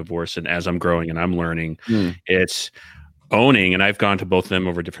the divorce, and as I'm growing and I'm learning, it's owning. And I've gone to both of them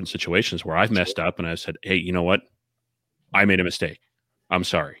over different situations where I've messed up and I've said, hey, you know what? I made a mistake. I'm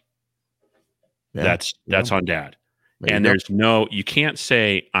sorry. Yeah. That's on dad. And you can't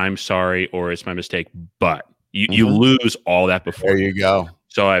say I'm sorry or it's my mistake, but you lose all that before. There you go.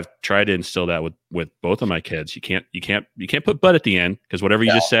 So I've tried to instill that with both of my kids. You can't put but at the end because whatever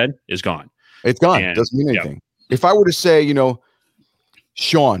you just said is gone. It's gone. It doesn't mean anything. If I were to say,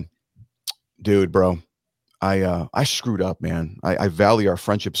 Sean, dude, bro, I screwed up, man. I value our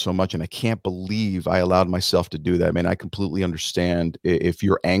friendship so much, and I can't believe I allowed myself to do that, man. I completely understand. If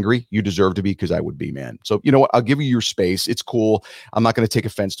you're angry, you deserve to be, because I would be, man. So you know what? I'll give you your space. It's cool. I'm not going to take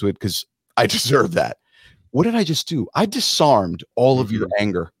offense to it because I deserve that. What did I just do? I disarmed all of your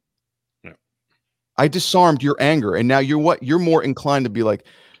anger. Yeah. I disarmed your anger. And now you're more inclined to be like,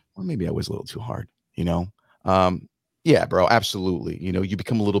 well, maybe I was a little too hard, Yeah, bro, absolutely. You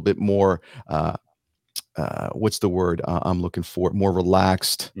become a little bit more, what's the word I'm looking for? More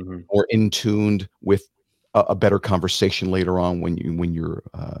relaxed, more in tuned with a better conversation later on when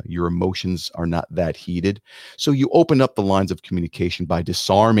your emotions are not that heated. So you open up the lines of communication by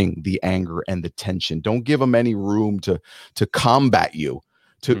disarming the anger and the tension. Don't give them any room to combat you,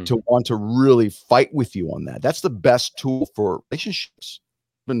 to want to really fight with you on that. That's the best tool for relationships.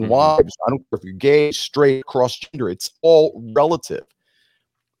 And wives, I don't care if you're gay, straight, cross gender, it's all relative.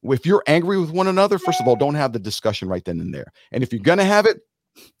 If you're angry with one another, first of all, don't have the discussion right then and there. And if you're going to have it,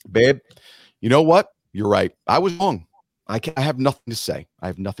 babe, you know what? You're right. I was wrong. I have nothing to say. I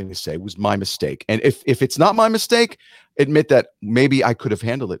have nothing to say. It was my mistake. And if it's not my mistake, admit that maybe I could have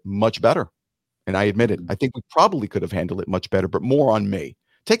handled it much better. And I admit it. I think we probably could have handled it much better, but more on me.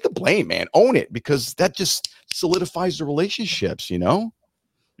 Take the blame, man. Own it, because that just solidifies the relationships,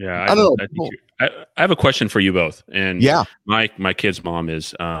 Yeah, I don't know. I have a question for you both. And yeah, my kid's mom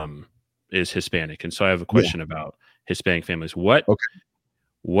is Hispanic, and so I have a question about Hispanic families.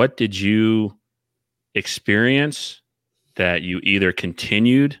 What did you experience that you either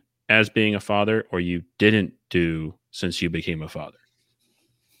continued as being a father or you didn't do since you became a father?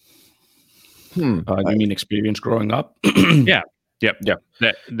 You mean experience growing up? Yeah.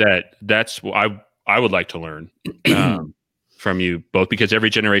 That's what I would like to learn from you both, because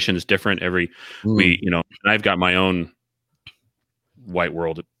every generation is different. And I've got my own white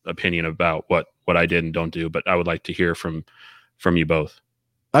world opinion about what I did and don't do, but I would like to hear from you both.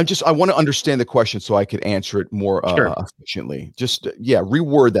 I want to understand the question so I could answer it more efficiently. Just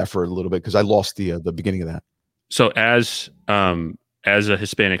reword that for a little bit, because I lost the beginning of that. So as a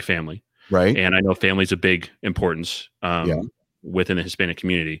Hispanic family, right? And I know family's a big importance within the Hispanic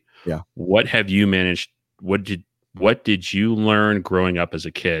community. Yeah. What have you managed? What did you learn growing up as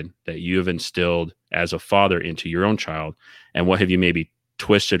a kid that you have instilled as a father into your own child? And what have you maybe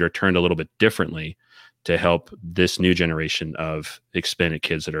twisted or turned a little bit differently to help this new generation of Hispanic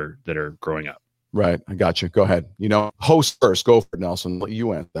kids that are growing up? Right. I got you. Go ahead. Host first. Go for it, Nelson. Let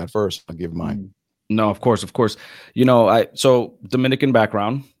you answer that first. I'll give mine. No, of course. So Dominican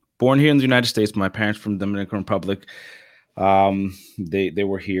background, born here in the United States. My parents from the Dominican Republic. They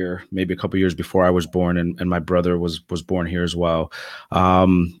were here maybe a couple years before I was born, and my brother was born here as well.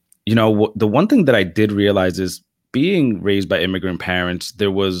 The one thing that I did realize is, being raised by immigrant parents,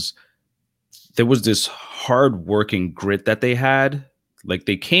 there was this hard-working grit that they had. Like,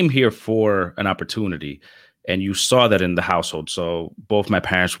 they came here for an opportunity, and you saw that in the household. So both my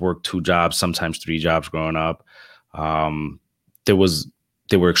parents worked 2 jobs, sometimes 3 jobs growing up. They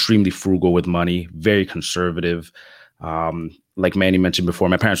were extremely frugal with money, very conservative. Like Manny mentioned before,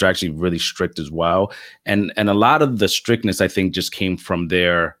 my parents are actually really strict as well. And a lot of the strictness, I think, just came from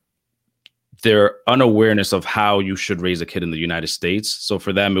their unawareness of how you should raise a kid in the United States. So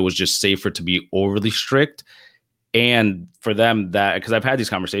for them, it was just safer to be overly strict And for them, that, because I've had these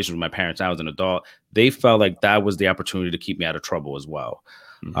conversations with my parents now as an adult, they felt like that was the opportunity to keep me out of trouble as well.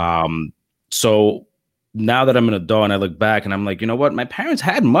 So now that I'm an adult and I look back and I'm like, you know what? My parents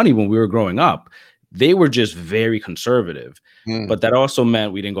had money when we were growing up. They were just very conservative. But that also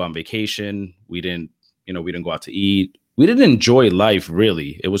meant we didn't go on vacation. We didn't go out to eat. We didn't enjoy life,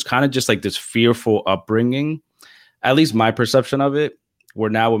 really. It was kind of just like this fearful upbringing, at least my perception of it, where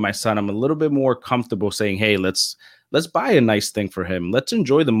now with my son, I'm a little bit more comfortable saying, hey, let's buy a nice thing for him. Let's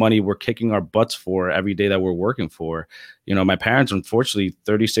enjoy the money we're kicking our butts for every day that we're working for. My parents, unfortunately,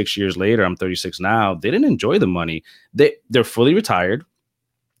 36 years later, I'm 36 now, they didn't enjoy the money. They're fully retired.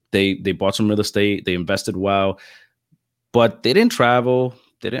 They bought some real estate. They invested well, but they didn't travel.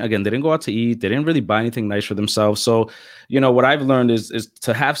 They didn't go out to eat. They didn't really buy anything nice for themselves. So, what I've learned is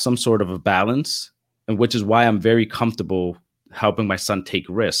to have some sort of a balance, and which is why I'm very comfortable helping my son take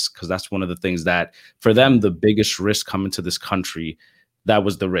risks, because that's one of the things that, for them, the biggest risk coming to this country, that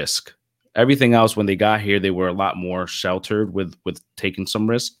was the risk. Everything else, when they got here, they were a lot more sheltered with taking some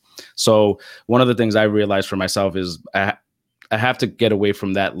risk. So one of the things I realized for myself is I have to get away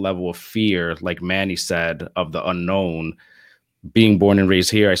from that level of fear, like Manny said, of the unknown. Being born and raised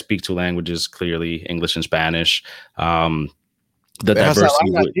here, I speak two languages clearly, English and Spanish. The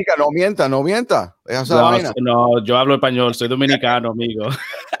diversity. Chica, no mienta. No, yo hablo español, soy dominicano, amigo.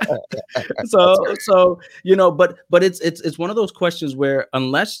 So but it's one of those questions where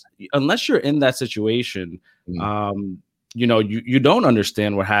unless you're in that situation, you don't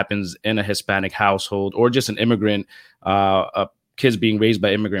understand what happens in a Hispanic household or just an immigrant, kids being raised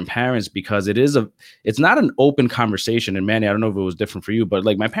by immigrant parents, because it's not an open conversation. And Manny, I don't know if it was different for you, but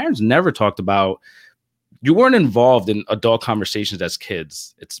like my parents never talked about. You weren't involved in adult conversations as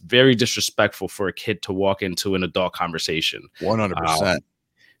kids. It's very disrespectful for a kid to walk into an adult conversation. 100%.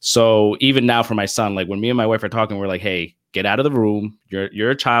 So even now for my son, like when me and my wife are talking, we're like, hey, get out of the room.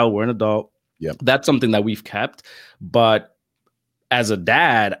 You're a child. We're an adult. Yeah, that's something that we've kept. But as a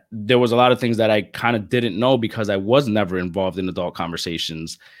dad, there was a lot of things that I kind of didn't know because I was never involved in adult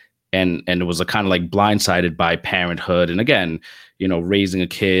conversations. And it was a kind of like blindsided by parenthood. And again, raising a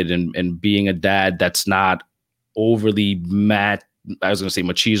kid and being a dad that's not overly I was going to say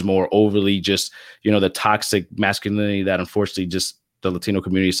machismo, or overly just, the toxic masculinity that unfortunately just the Latino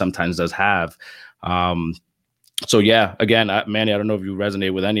community sometimes does have. So yeah, again, Manny, I don't know if you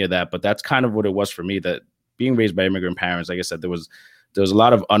resonate with any of that, but that's kind of what it was for me, that being raised by immigrant parents, like I said, there was a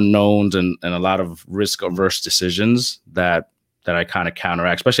lot of unknowns and a lot of risk averse decisions that I kind of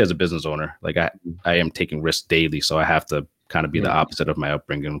counteract, especially as a business owner. Like I am taking risks daily, so I have to kind of be the opposite of my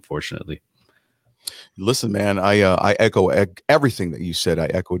upbringing, unfortunately. Listen, man, I echo everything that you said. I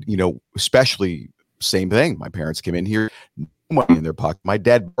echoed, especially same thing. My parents came in here, no money in their pocket. My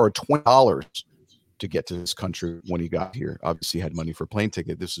dad borrowed $20 to get to this country when he got here. Obviously had money for a plane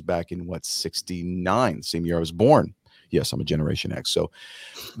ticket. This was back in 69, the same year I was born. Yes, I'm a Generation X. So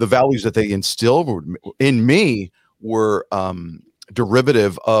the values that they instilled in me were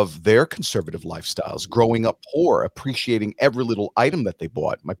derivative of their conservative lifestyles, growing up poor, appreciating every little item that they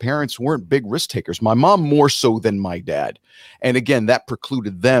bought. My parents weren't big risk takers. My mom more so than my dad. And again, that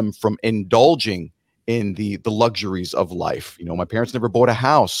precluded them from indulging in the luxuries of life. My parents never bought a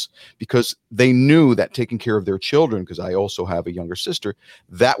house because they knew that taking care of their children, because I also have a younger sister,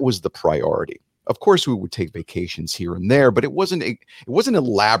 that was the priority. Of course, we would take vacations here and there, but it wasn't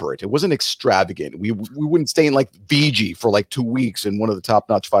elaborate. It wasn't extravagant. We wouldn't stay in like Fiji for like 2 weeks in one of the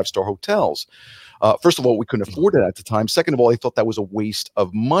top-notch 5-star hotels. First of all, we couldn't afford it at the time. Second of all, I thought that was a waste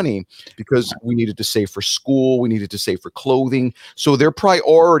of money because we needed to save for school. We needed to save for clothing. So their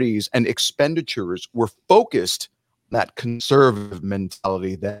priorities and expenditures were focused on that conservative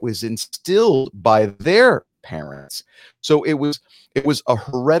mentality that was instilled by their parents. So it was a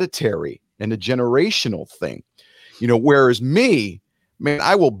hereditary and a generational thing, whereas me, man,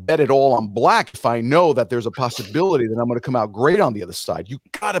 I will bet it all on black if I know that there's a possibility that I'm going to come out great on the other side. You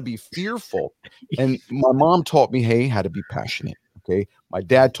got to be fearful. And my mom taught me, hey, how to be passionate. Okay. My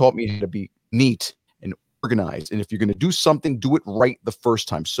dad taught me how to be neat and organized. And if you're going to do something, do it right the first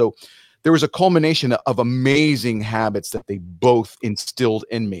time. So there was a culmination of amazing habits that they both instilled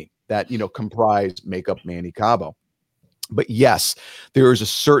in me that, comprise make up Manny Cabo. But yes, there is a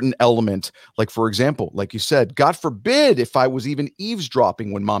certain element, like, for example, like you said, God forbid if I was even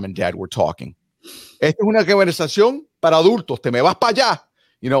eavesdropping when mom and dad were talking. Esta es una conversación para adultos, te me vas para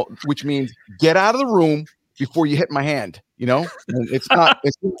allá, which means get out of the room before you hit my hand, and it's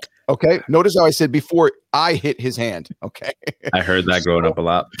okay. Notice how I said before I hit his hand. Okay. I heard that growing up a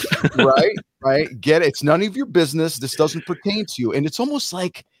lot. Right. Get it. It's none of your business. This doesn't pertain to you. And it's almost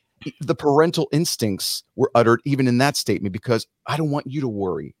like the parental instincts were uttered even in that statement, because I don't want you to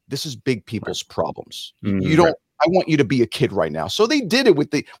worry. This is big people's problems. You don't. I want you to be a kid right now. So they did it with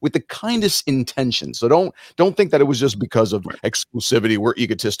the kindest intentions. So don't think that it was just because of exclusivity. We're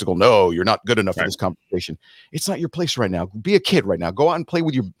egotistical. No, you're not good enough for this conversation. It's not your place right now. Be a kid right now. Go out and play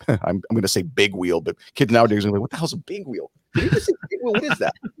with your. I'm going to say big wheel, but kids nowadays are like, what the hell's a big wheel? Did he just say big wheel? What is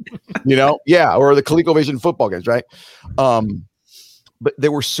that? Yeah, or the ColecoVision football games, right? But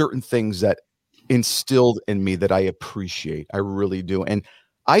there were certain things that instilled in me that I appreciate. I really do. And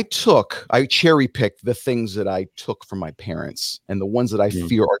I cherry picked the things that I took from my parents, and the ones that I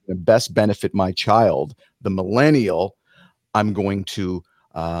feel are going to best benefit my child, the millennial, I'm going to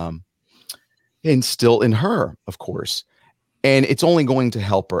instill in her, of course. And it's only going to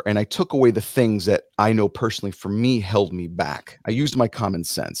help her. And I took away the things that I know personally for me held me back. I used my common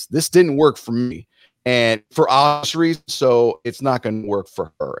sense. This didn't work for me, and for obvious reasons, so it's not going to work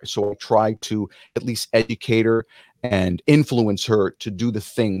for her. So I try to at least educate her and influence her to do the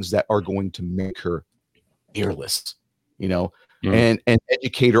things that are going to make her fearless, and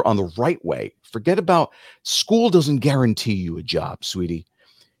educate her on the right way. Forget about school. Doesn't guarantee you a job, sweetie.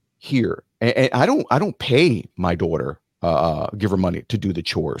 Here, and I don't pay my daughter, give her money to do the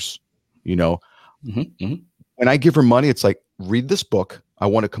chores. When I give her money, it's like, read this book. I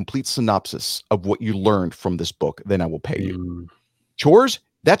want a complete synopsis of what you learned from this book. Then I will pay you. Chores,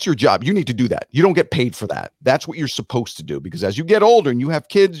 that's your job. You need to do that. You don't get paid for that. That's what you're supposed to do, because as you get older and you have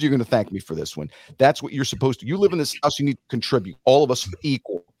kids, you're going to thank me for this one. That's what you're supposed to. You live in this house. You need to contribute. All of us are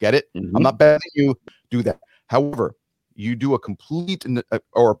equal. Get it? I'm not betting you. Do that. However, you do a complete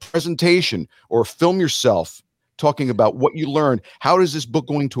or a presentation or film yourself talking about what you learned. How is this book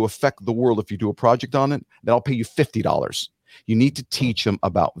going to affect the world if you do a project on it? Then I'll pay you $50. You need to teach them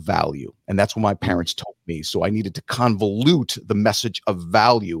about value. And that's what my parents told me. So I needed to convolute the message of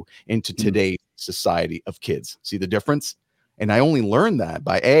value into today's society of kids. See the difference? And I only learned that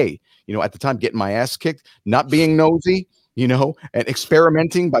by at the time, getting my ass kicked, not being nosy, and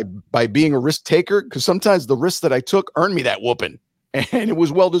experimenting by being a risk taker. Because sometimes the risks that I took earned me that whooping. And it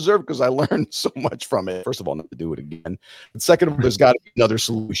was well-deserved, because I learned so much from it. First of all, not to do it again. And second of all, there's got to be another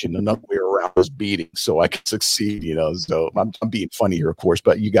solution, another way around this beating so I can succeed, So I'm being funny here, of course.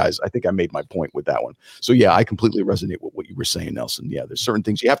 But you guys, I think I made my point with that one. So, yeah, I completely resonate with what you were saying, Nelson. Yeah, there's certain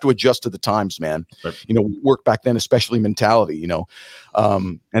things you have to adjust to the times, man. We work back then, especially mentality,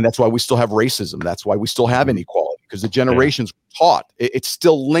 and that's why we still have racism. That's why we still have inequality, because the generations taught. It's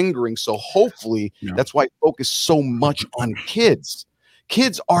still lingering. So hopefully that's why I focus so much on kids.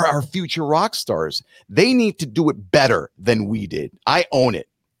 Kids are our future rock stars. They need to do it better than we did. I own it.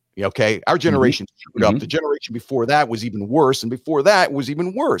 Okay. Our generation screwed up. The generation before that was even worse. And before that was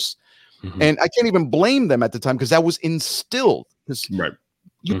even worse. And I can't even blame them at the time, because that was instilled. Because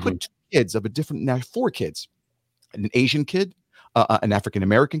you put 2 kids of a different, now 4 kids, an Asian kid, an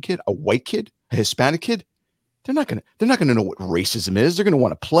African-American kid, a white kid, a Hispanic kid. They're not gonna know what racism is. They're gonna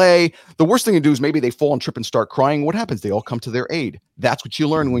want to play. The worst thing to do is maybe they fall and trip and start crying. What happens? They all come to their aid. That's what you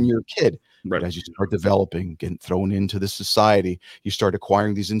learn when you're a kid. But as you start developing, getting thrown into this society, you start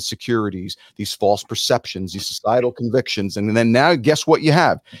acquiring these insecurities, these false perceptions, these societal convictions, and then now guess what you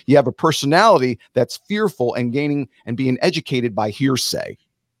have? You have a personality that's fearful and gaining and being educated by hearsay.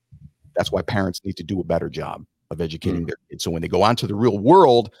 That's why parents need to do a better job of educating their kids. So when they go out to the real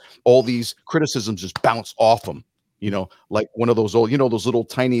world, all these criticisms just bounce off them, like one of those old, those little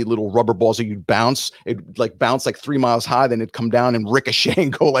tiny little rubber balls that you'd bounce. It like bounce like 3 miles high, then it'd come down and ricochet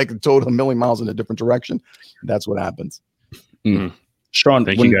and go like a total 1,000,000 miles in a different direction. That's what happens. Sean,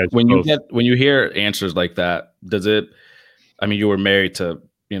 when you hear answers like that, does it, you were married to,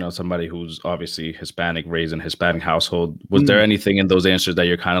 somebody who's obviously Hispanic, raised in a Hispanic household. Was there anything in those answers that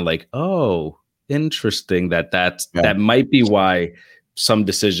you're kind of like, oh, interesting, that might be why some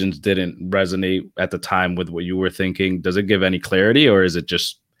decisions didn't resonate at the time with what you were thinking? Does it give any clarity, or is it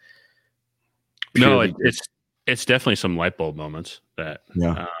just it's definitely some light bulb moments that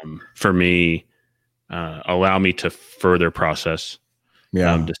for me allow me to further process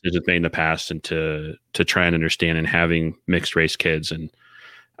decisions made in the past, and to try and understand, and having mixed race kids, and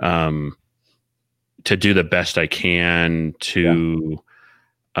to do the best I can to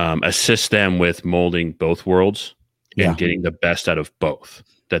assist them with molding both worlds and getting the best out of both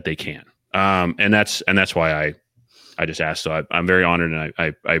that they can. And that's why I just asked. So I'm very honored, and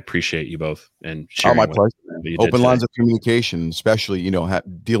I appreciate you both and sharing. My pleasure. Open lines of communication, especially,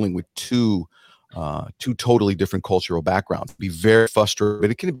 dealing with two totally different cultural backgrounds. Be very frustrating,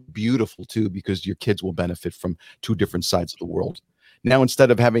 but it can be beautiful too, because your kids will benefit from 2 different sides of the world. Now, instead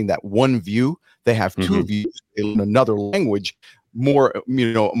of having that one view, they have 2 views. They learn another language.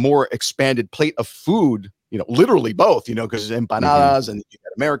 more expanded plate of food, literally both, because empanadas and you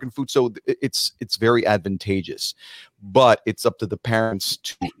got American food. So it's very advantageous, but it's up to the parents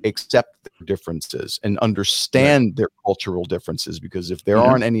to accept their differences and understand their cultural differences, because if there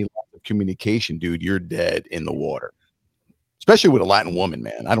aren't any communication, dude, you're dead in the water. Especially with a Latin woman,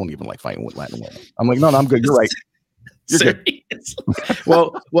 man. I don't even like fighting with Latin women. I'm like, no, I'm good. You're right. You're good.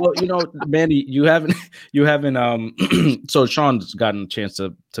 well, Manny, you haven't. So Sean's gotten a chance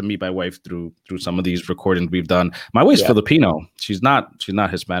to meet my wife through some of these recordings we've done. My wife's Filipino. She's not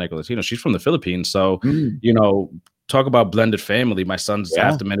Hispanic or Latino. She's from the Philippines. So talk about blended family. My son's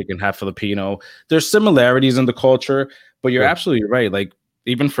half Dominican, half Filipino. There's similarities in the culture, but you're absolutely right. Like,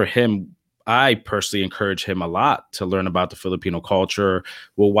 even for him, I personally encourage him a lot to learn about the Filipino culture.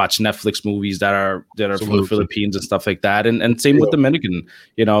 We'll watch Netflix movies that are from the Philippines and stuff like that. And same with Dominican.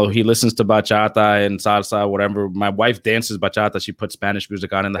 He listens to bachata and salsa, whatever. My wife dances bachata. She puts Spanish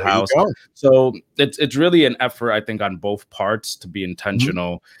music on in the house. So it's really an effort, I think, on both parts to be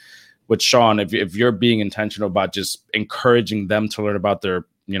intentional. With Sean, if you're being intentional about just encouraging them to learn about their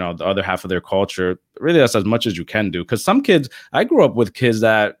the other half of their culture, really that's as much as you can do. Because some kids, I grew up with kids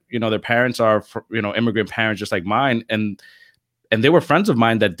that their parents are immigrant parents just like mine, and they were friends of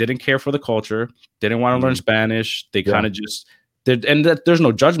mine that didn't care for the culture, didn't want to learn Spanish. They kind of just did, and there's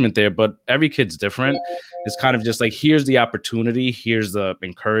no judgment there, but every kid's different. It's kind of just like, here's the opportunity, here's the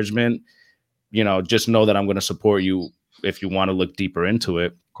encouragement, just know that I'm going to support you if you want to look deeper into it,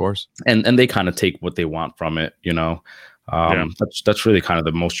 of course. And they kind of take what they want from it. That's really kind of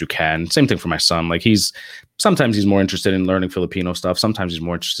the most you can. Same thing for my son. Like, sometimes he's more interested in learning Filipino stuff. Sometimes he's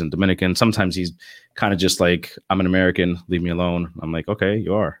more interested in Dominican. Sometimes he's kind of just like, I'm an American, leave me alone. I'm like, okay,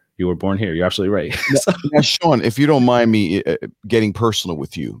 you were born here. You're absolutely right. Now, Sean, if you don't mind me getting personal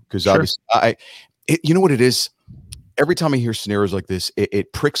with you, because obviously you know what it is? Every time I hear scenarios like this,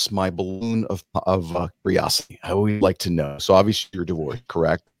 it pricks my balloon of curiosity. I always like to know. So obviously you're divorced,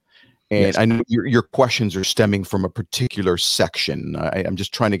 correct? And I know your questions are stemming from a particular section. I'm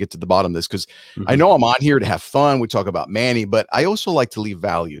just trying to get to the bottom of this, because I know I'm on here to have fun. We talk about Manny, but I also like to leave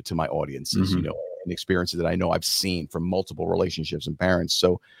value to my audiences, and experiences that I know I've seen from multiple relationships and parents.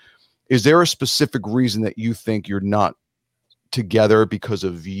 So is there a specific reason that you think you're not together, because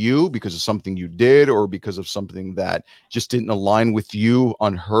of something you did, or because of something that just didn't align with you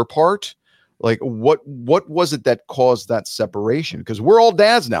on her part? Like, what was it that caused that separation? Because we're all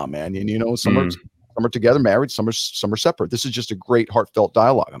dads now, man. And some are together, married, some are separate. This is just a great heartfelt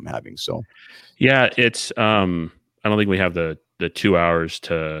dialogue I'm having. So yeah, it's I don't think we have the 2 hours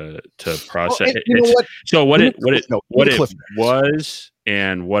to process it. What it was,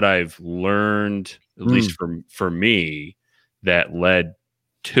 and what I've learned, at least for me, that led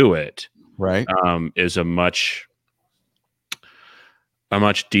to it, right, is a much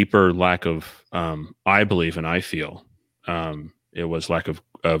deeper lack of, I believe, and I feel, it was lack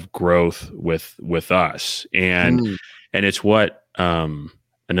of growth with us, and it's what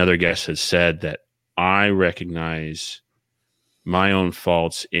another guest has said, that I recognize my own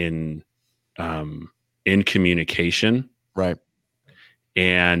faults in communication, right,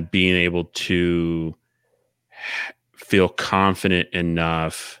 and being able to feel confident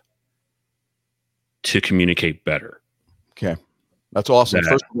enough to communicate better. Okay. That's awesome.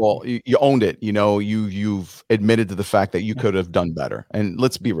 First of all, you owned it. You've admitted to the fact that you could have done better. And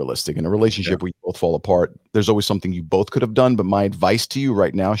let's be realistic. In a relationship where you both fall apart, there's always something you both could have done. But my advice to you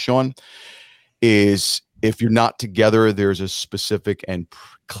right now, Sean, is if you're not together, there's a specific and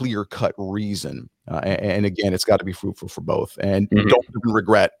clear-cut reason. And again, it's got to be fruitful for both. And don't even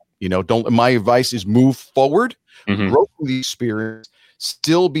regret. My advice is move forward, grow through the experience,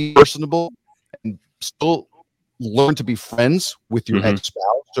 still be personable, and still learn to be friends with your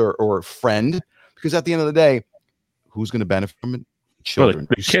ex-spouse or friend, because at the end of the day, who's going to benefit from it? Children.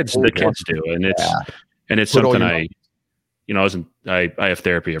 Well, the kids do, and it's something I have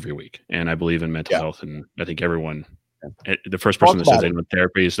therapy every week, and I believe in mental health, and I think everyone, the first person that says they want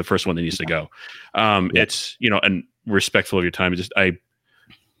therapy is the first one that needs to go. It's and respectful of your time. I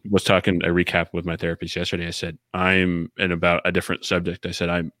was talking a recap with my therapist yesterday. I said, I'm in about a different subject. I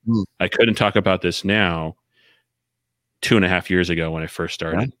said, I couldn't talk about this now. 2.5 years ago, when I first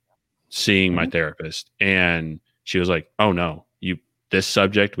started seeing my therapist, and she was like, oh no, this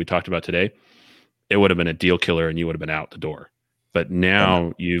subject we talked about today, it would have been a deal killer and you would have been out the door. But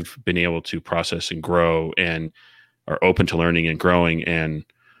now you've been able to process and grow and are open to learning and growing. And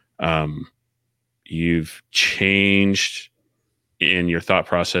you've changed in your thought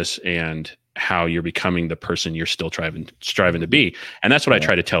process and how you're becoming the person you're still striving to be. And that's what I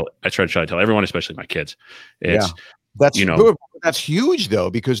try to tell everyone, especially my kids. That's good. That's huge though,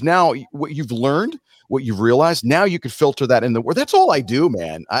 because now what you've learned, what you've realized, now you can filter that in the word. That's all I do,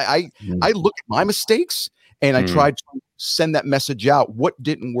 man. I look at my mistakes and I try to send that message out. What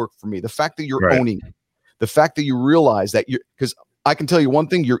didn't work for me? The fact that you're owning it, the fact that you realize that because I can tell you one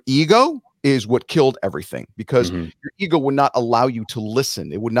thing, your ego is what killed everything, because your ego would not allow you to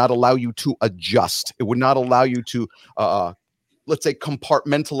listen. It would not allow you to adjust. It would not allow you to let's say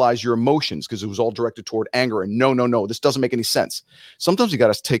compartmentalize your emotions, because it was all directed toward anger. And no, this doesn't make any sense. Sometimes you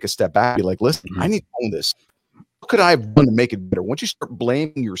got to take a step back and be like, listen, I need to own this. What could I have done to make it better? Once you start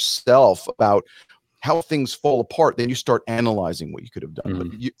blaming yourself about how things fall apart, then you start analyzing what you could have done.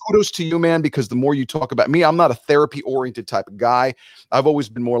 But kudos to you, man, because the more you talk about me, I'm not a therapy oriented type of guy. I've always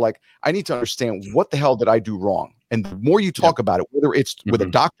been more like, I need to understand what the hell did I do wrong? And the more you talk about it, whether it's with a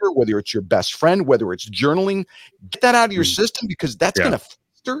doctor, whether it's your best friend, whether it's journaling, get that out of your system, because that's going to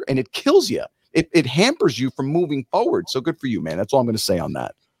fester and it kills you. It hampers you from moving forward. So good for you, man. That's all I'm going to say on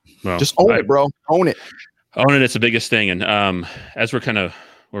that. Well, just own it, bro. Own it. Own it. It's the biggest thing. And as we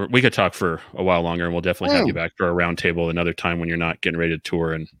could talk for a while longer, and we'll definitely have you back for a roundtable another time when you're not getting ready to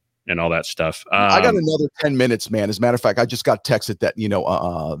tour and all that stuff. I got another 10 minutes, man. As a matter of fact, I just got texted that,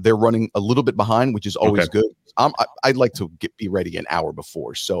 they're running a little bit behind, which is always good. I'd like to be ready an hour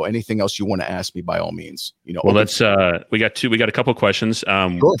before. So anything else you want to ask me, by all means, Well, let's, we got a couple questions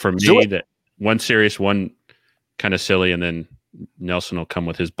for me, that one serious, one kind of silly, and then Nelson will come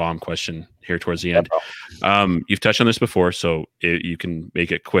with his bomb question here towards the end. You've touched on this before, so you can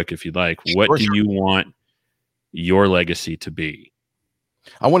make it quick if you'd like. What do you want your legacy to be?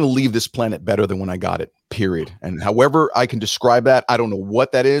 I want to leave this planet better than when I got it, period. And however I can describe that, I don't know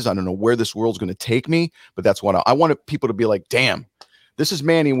what that is. I don't know where this world's going to take me, but that's what I want people to be like, damn, this is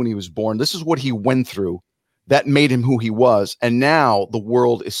Manny when he was born. This is what he went through. That made him who he was. And now the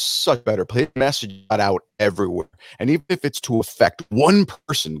world is such better. His message got out everywhere. And even if it's to affect one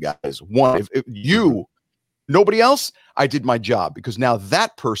person, guys, if you, nobody else, I did my job, because now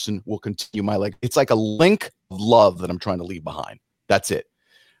that person will continue my legacy. It's like a link of love that I'm trying to leave behind. That's it.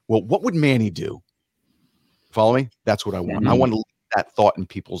 Well, what would Manny do? Follow me? That's what I want. I want to leave that thought in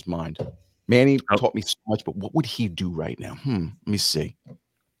people's mind. Manny taught me so much, but what would he do right now? Let me see.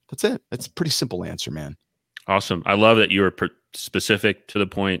 That's it. That's a pretty simple answer, man. Awesome. I love that you were specific, to the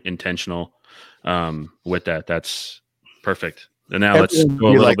point, intentional with that. That's perfect. And now let's go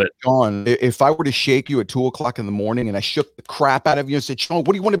a little bit. Sean, if I were to shake you at 2:00 in the morning and I shook the crap out of you and said, Sean,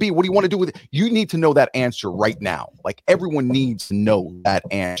 what do you want to be? What do you want to do with it? You need to know that answer right now. Like, everyone needs to know that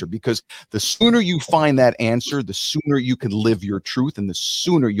answer, because the sooner you find that answer, the sooner you can live your truth, and the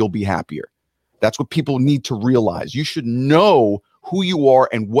sooner you'll be happier. That's what people need to realize. You should know who you are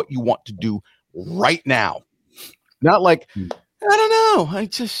and what you want to do right now. Not like, I don't know. I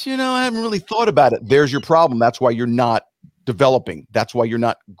just, I haven't really thought about it. There's your problem. That's why you're not developing. That's why you're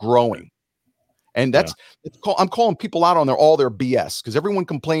not growing. And I'm calling people out on all their BS, because everyone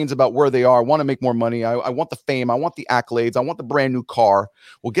complains about where they are. I want to make more money. I want the fame. I want the accolades. I want the brand new car.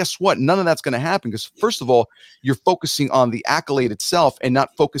 Well, guess what? None of that's going to happen, because first of all, you're focusing on the accolade itself and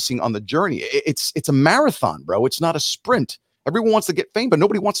not focusing on the journey. It's a marathon, bro. It's not a sprint. Everyone wants to get fame, but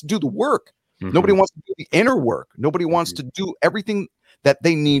nobody wants to do the work. Nobody wants to do the inner work. Nobody wants to do everything that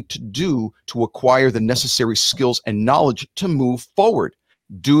they need to do to acquire the necessary skills and knowledge to move forward.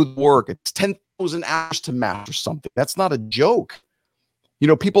 Do the work. It's 10,000 hours to master something. That's not a joke.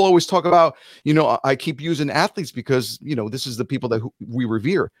 People always talk about, I keep using athletes because, this is the people that we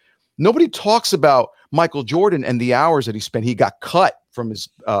revere. Nobody talks about Michael Jordan and the hours that he spent. He got cut from his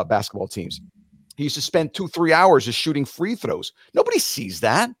basketball teams. He used to spend 2-3 hours just shooting free throws. Nobody sees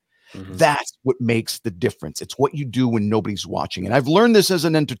that. That's what makes the difference. It's what you do when nobody's watching. And I've learned this as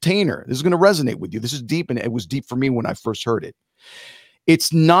an entertainer. This is going to resonate with you. This is deep, and it was deep for me when I first heard it.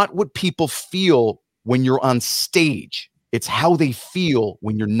 It's not what people feel when you're on stage. It's how they feel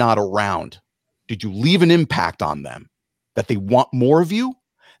when you're not around. Did you leave an impact on them that they want more of you?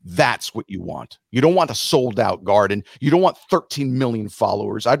 That's what you want. You don't want a sold out garden. You don't want 13 million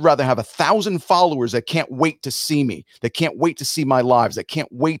followers. I'd rather have 1,000 followers that can't wait to see me, that can't wait to see my lives, that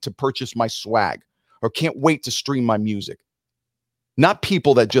can't wait to purchase my swag, or can't wait to stream my music. Not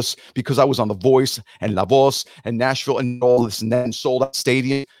people that just because I was on The Voice and La Voz and Nashville and all this and that and sold out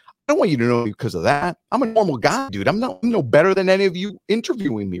stadium. I don't want you to know me because of that. I'm a normal guy, dude. I'm no better than any of you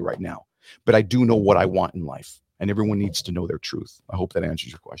interviewing me right now, but I do know what I want in life. And everyone needs to know their truth. I hope that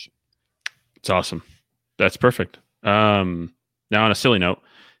answers your question. It's awesome. That's perfect. Now, on a silly note,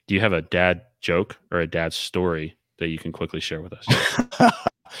 do you have a dad joke or a dad story that you can quickly share with us?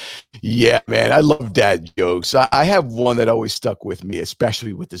 Yeah, man. I love dad jokes. I have one that always stuck with me,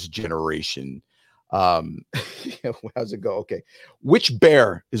 especially with this generation. Um, how's it go? Okay. Which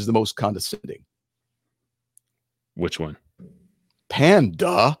bear is the most condescending? Which one?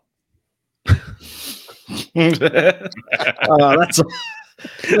 Panda. That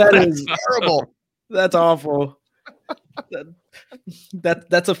is Terrible. That's awful.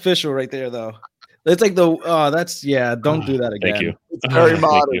 That's official right there, though. It's like don't do that again. Thank you. It's very Thank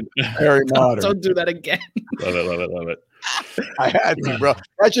modern. you. Very modern. Don't do that again. Love it, love it, love it. I had to, bro.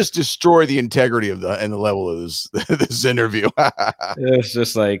 That just destroyed the integrity of the level of this interview. It's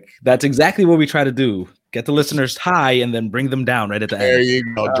just like that's exactly what we try to do. Get the listeners high and then bring them down right at the There end.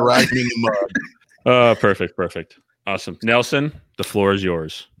 you go. Drag me in the mud. Oh, perfect. Awesome. Nelson, the floor is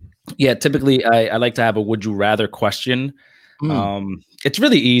yours. Yeah, typically I like to have a would you rather question. It's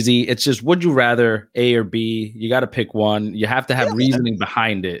really easy. It's just would you rather A or B? You got to pick one. You have to have reasoning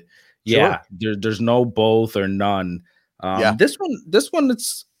behind it. Yeah, Sure. there's no both or none. Yeah. This one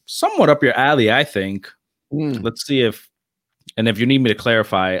it's somewhat up your alley, I think. Let's see if you need me to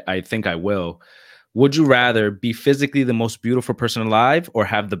clarify, I think I will. Would you rather be physically the most beautiful person alive or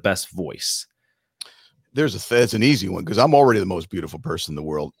have the best voice? It's an easy one because I'm already the most beautiful person in the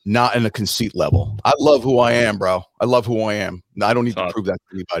world, not in a conceit level. I love who I am, bro. I love who I am. I don't need to prove that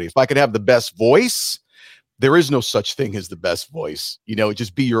to anybody. If I could have the best voice, there is no such thing as the best voice.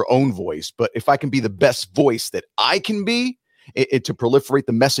 Just be your own voice. But if I can be the best voice that I can be, to proliferate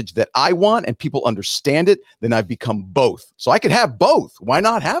the message that I want and people understand it, then I've become both. So I could have both. Why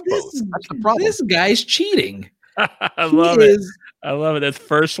not have both? That's the problem. This guy's cheating. I love it. I love it. That's the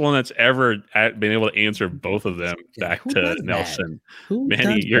first one that's ever been able to answer both of them back to Nelson.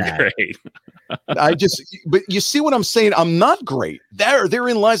 Manny, you're great. But you see what I'm saying? I'm not great.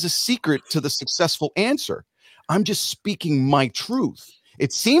 Therein lies a secret to the successful answer. I'm just speaking my truth.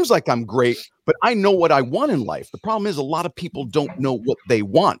 It seems like I'm great, but I know what I want in life. The problem is a lot of people don't know what they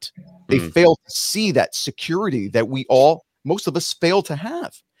want. They fail to see that security that most of us fail to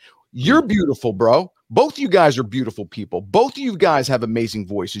have. You're beautiful, bro. Both of you guys are beautiful people. Both of you guys have amazing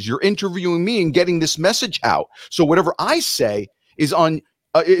voices. You're interviewing me and getting this message out. So whatever I say is on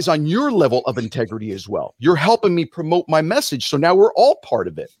your level of integrity as well. You're helping me promote my message. So now we're all part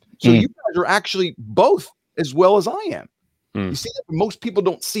of it. So you guys are actually both as well as I am. You see, most people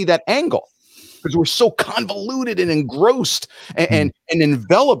don't see that angle because we're so convoluted and engrossed and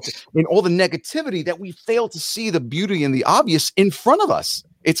enveloped in all the negativity that we fail to see the beauty and the obvious in front of us.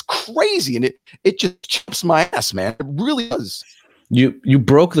 It's crazy, and it just chips my ass, man. It really does. You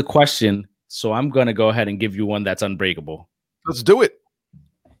broke the question, so I'm gonna go ahead and give you one that's unbreakable. Let's do it.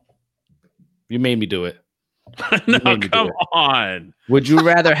 You made me do it. No, come on. Would you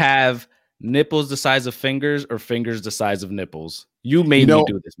rather have nipples the size of fingers or fingers the size of nipples? You made me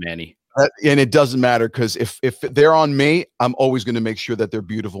do this, Manny. And it doesn't matter because if they're on me, I'm always going to make sure that they're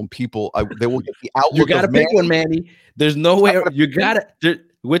beautiful and people. They will get the outlook. You got to pick one, Manny. There's no way. You got to.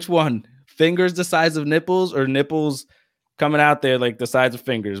 Which one? Fingers the size of nipples or nipples coming out there like the size of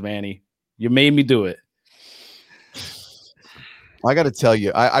fingers, Manny? You made me do it. I got to tell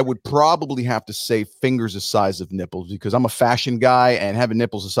you, I would probably have to say fingers the size of nipples because I'm a fashion guy and having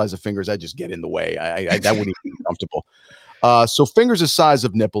nipples the size of fingers, I just get in the way. That wouldn't be comfortable. So fingers the size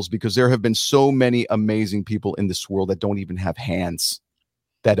of nipples because there have been so many amazing people in this world that don't even have hands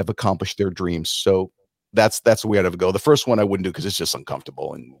that have accomplished their dreams. So that's the way I'd go. The first one I wouldn't do because it's just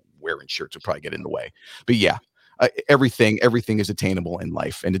uncomfortable and wearing shirts would probably get in the way. But yeah. Everything is attainable in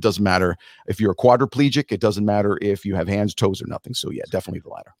life, and it doesn't matter if you're a quadriplegic. It doesn't matter if you have hands, toes, or nothing. So yeah, definitely the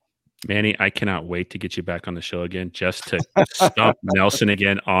latter. Manny, I cannot wait to get you back on the show again just to stump Nelson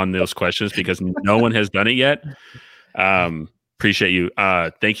again on those questions because no one has done it yet. Appreciate you.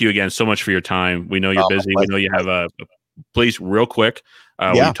 Thank you again so much for your time. We know you're busy. We know you have please, real quick,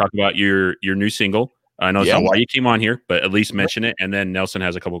 we talk about your new single. I know it's not why you came on here, but at least mention it. And then Nelson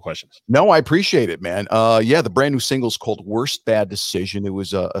has a couple of questions. No, I appreciate it, man. The brand new single is called Worst Bad Decision. It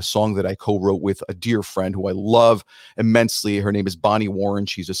was a song that I co-wrote with a dear friend who I love immensely. Her name is Bonnie Warren.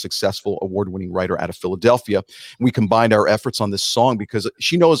 She's a successful award-winning writer out of Philadelphia. We combined our efforts on this song because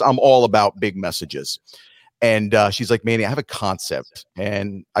she knows I'm all about big messages. And she's like, Manny, I have a concept.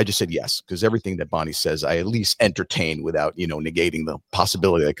 And I just said yes, because everything that Bonnie says, I at least entertain without, negating the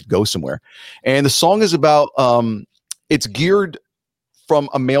possibility that I could go somewhere. And the song is about, it's geared from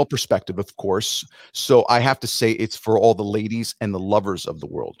a male perspective, of course. So I have to say it's for all the ladies and the lovers of the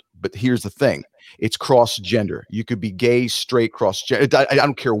world. But here's the thing. It's cross-gender. You could be gay, straight, cross-gender. I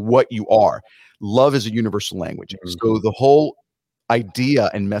don't care what you are. Love is a universal language. So the whole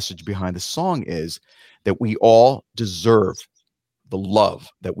idea and message behind the song is that we all deserve the love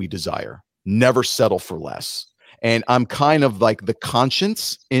that we desire. Never settle for less. And I'm kind of like the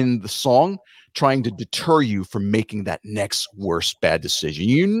conscience in the song trying to deter you from making that next worst bad decision.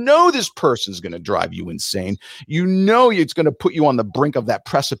 You know this person's going to drive you insane. You know it's going to put you on the brink of that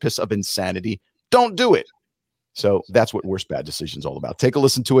precipice of insanity. Don't do it. So that's what Worst Bad Decision is all about. Take a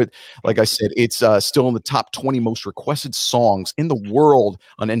listen to it. Like I said, it's still in the top 20 most requested songs in the world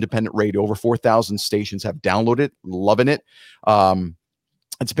on independent radio. Over 4,000 stations have downloaded it, loving it.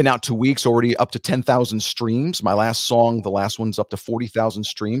 It's been out 2 weeks, already up to 10,000 streams. My last song, the last one's up to 40,000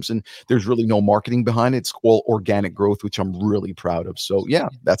 streams, and there's really no marketing behind it. It's all organic growth, which I'm really proud of. So yeah,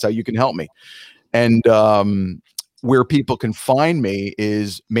 that's how you can help me. And where people can find me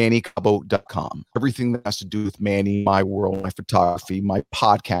is mannycabo.com. Everything that has to do with Manny, my world, my photography, my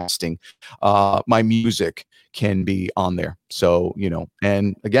podcasting, my music can be on there. So,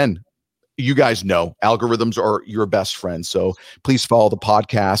 and again, you guys know algorithms are your best friend. So please follow the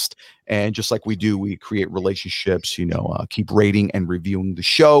podcast. And just like we do, we create relationships, keep rating and reviewing the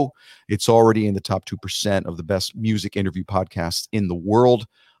show. It's already in the top 2% of the best music interview podcasts in the world.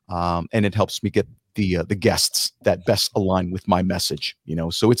 And it helps me get the guests that best align with my message,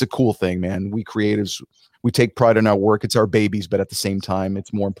 so it's a cool thing, man. We creatives, we take pride in our work. It's our babies, but at the same time,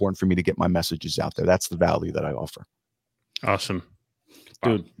 it's more important for me to get my messages out there. That's the value that I offer. Awesome.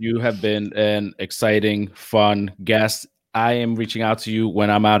 Dude, you have been an exciting, fun guest. I am reaching out to you when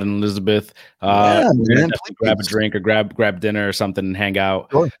I'm out in Elizabeth. Man, grab a drink or grab dinner or something and hang out.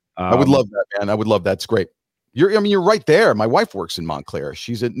 Sure. I would love that, man. I would love that. It's great. You're right there. My wife works in Montclair.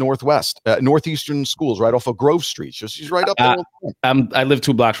 She's at Northeastern Schools, right off of Grove Street. So she's right up there. I live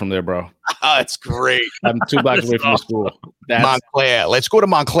 2 blocks from there, bro. That's great. I'm 2 blocks away from the school. Montclair. Let's go to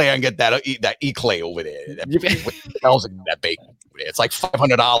Montclair and get that eclair over there. What smells like that bacon over there? It's like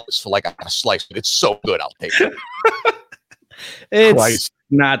 $500 for like a slice. It's so good. I'll take it. It's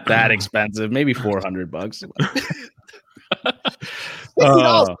not that expensive. Maybe $400.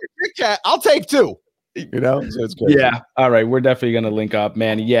 I'll take 2. So it's good. Yeah. All right. We're definitely going to link up,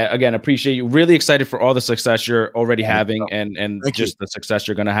 man. Yeah. Again, appreciate you. Really excited for all the success you're already having and just the success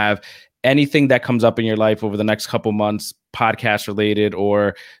you're going to have. Anything that comes up in your life over the next couple months, podcast related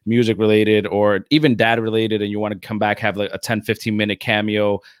or music related or even dad related, and you want to come back, have like a 10-15 minute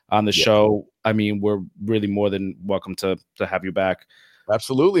cameo on the show. I mean, we're really more than welcome to have you back.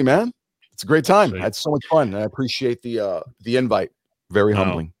 Absolutely, man. It's a great time. I had so much fun. And I appreciate the invite. Very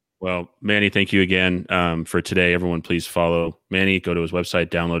humbling. Well, Manny, thank you again for today. Everyone, please follow Manny. Go to his website,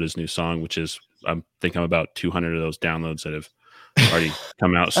 download his new song, which is, I think I'm about 200 of those downloads that have already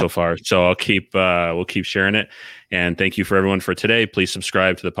come out so far. So we'll keep sharing it. And thank you for everyone for today. Please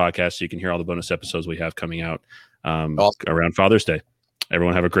subscribe to the podcast so you can hear all the bonus episodes we have coming out around Father's Day.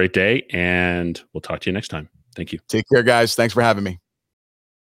 Everyone have a great day, and we'll talk to you next time. Thank you. Take care, guys. Thanks for having me.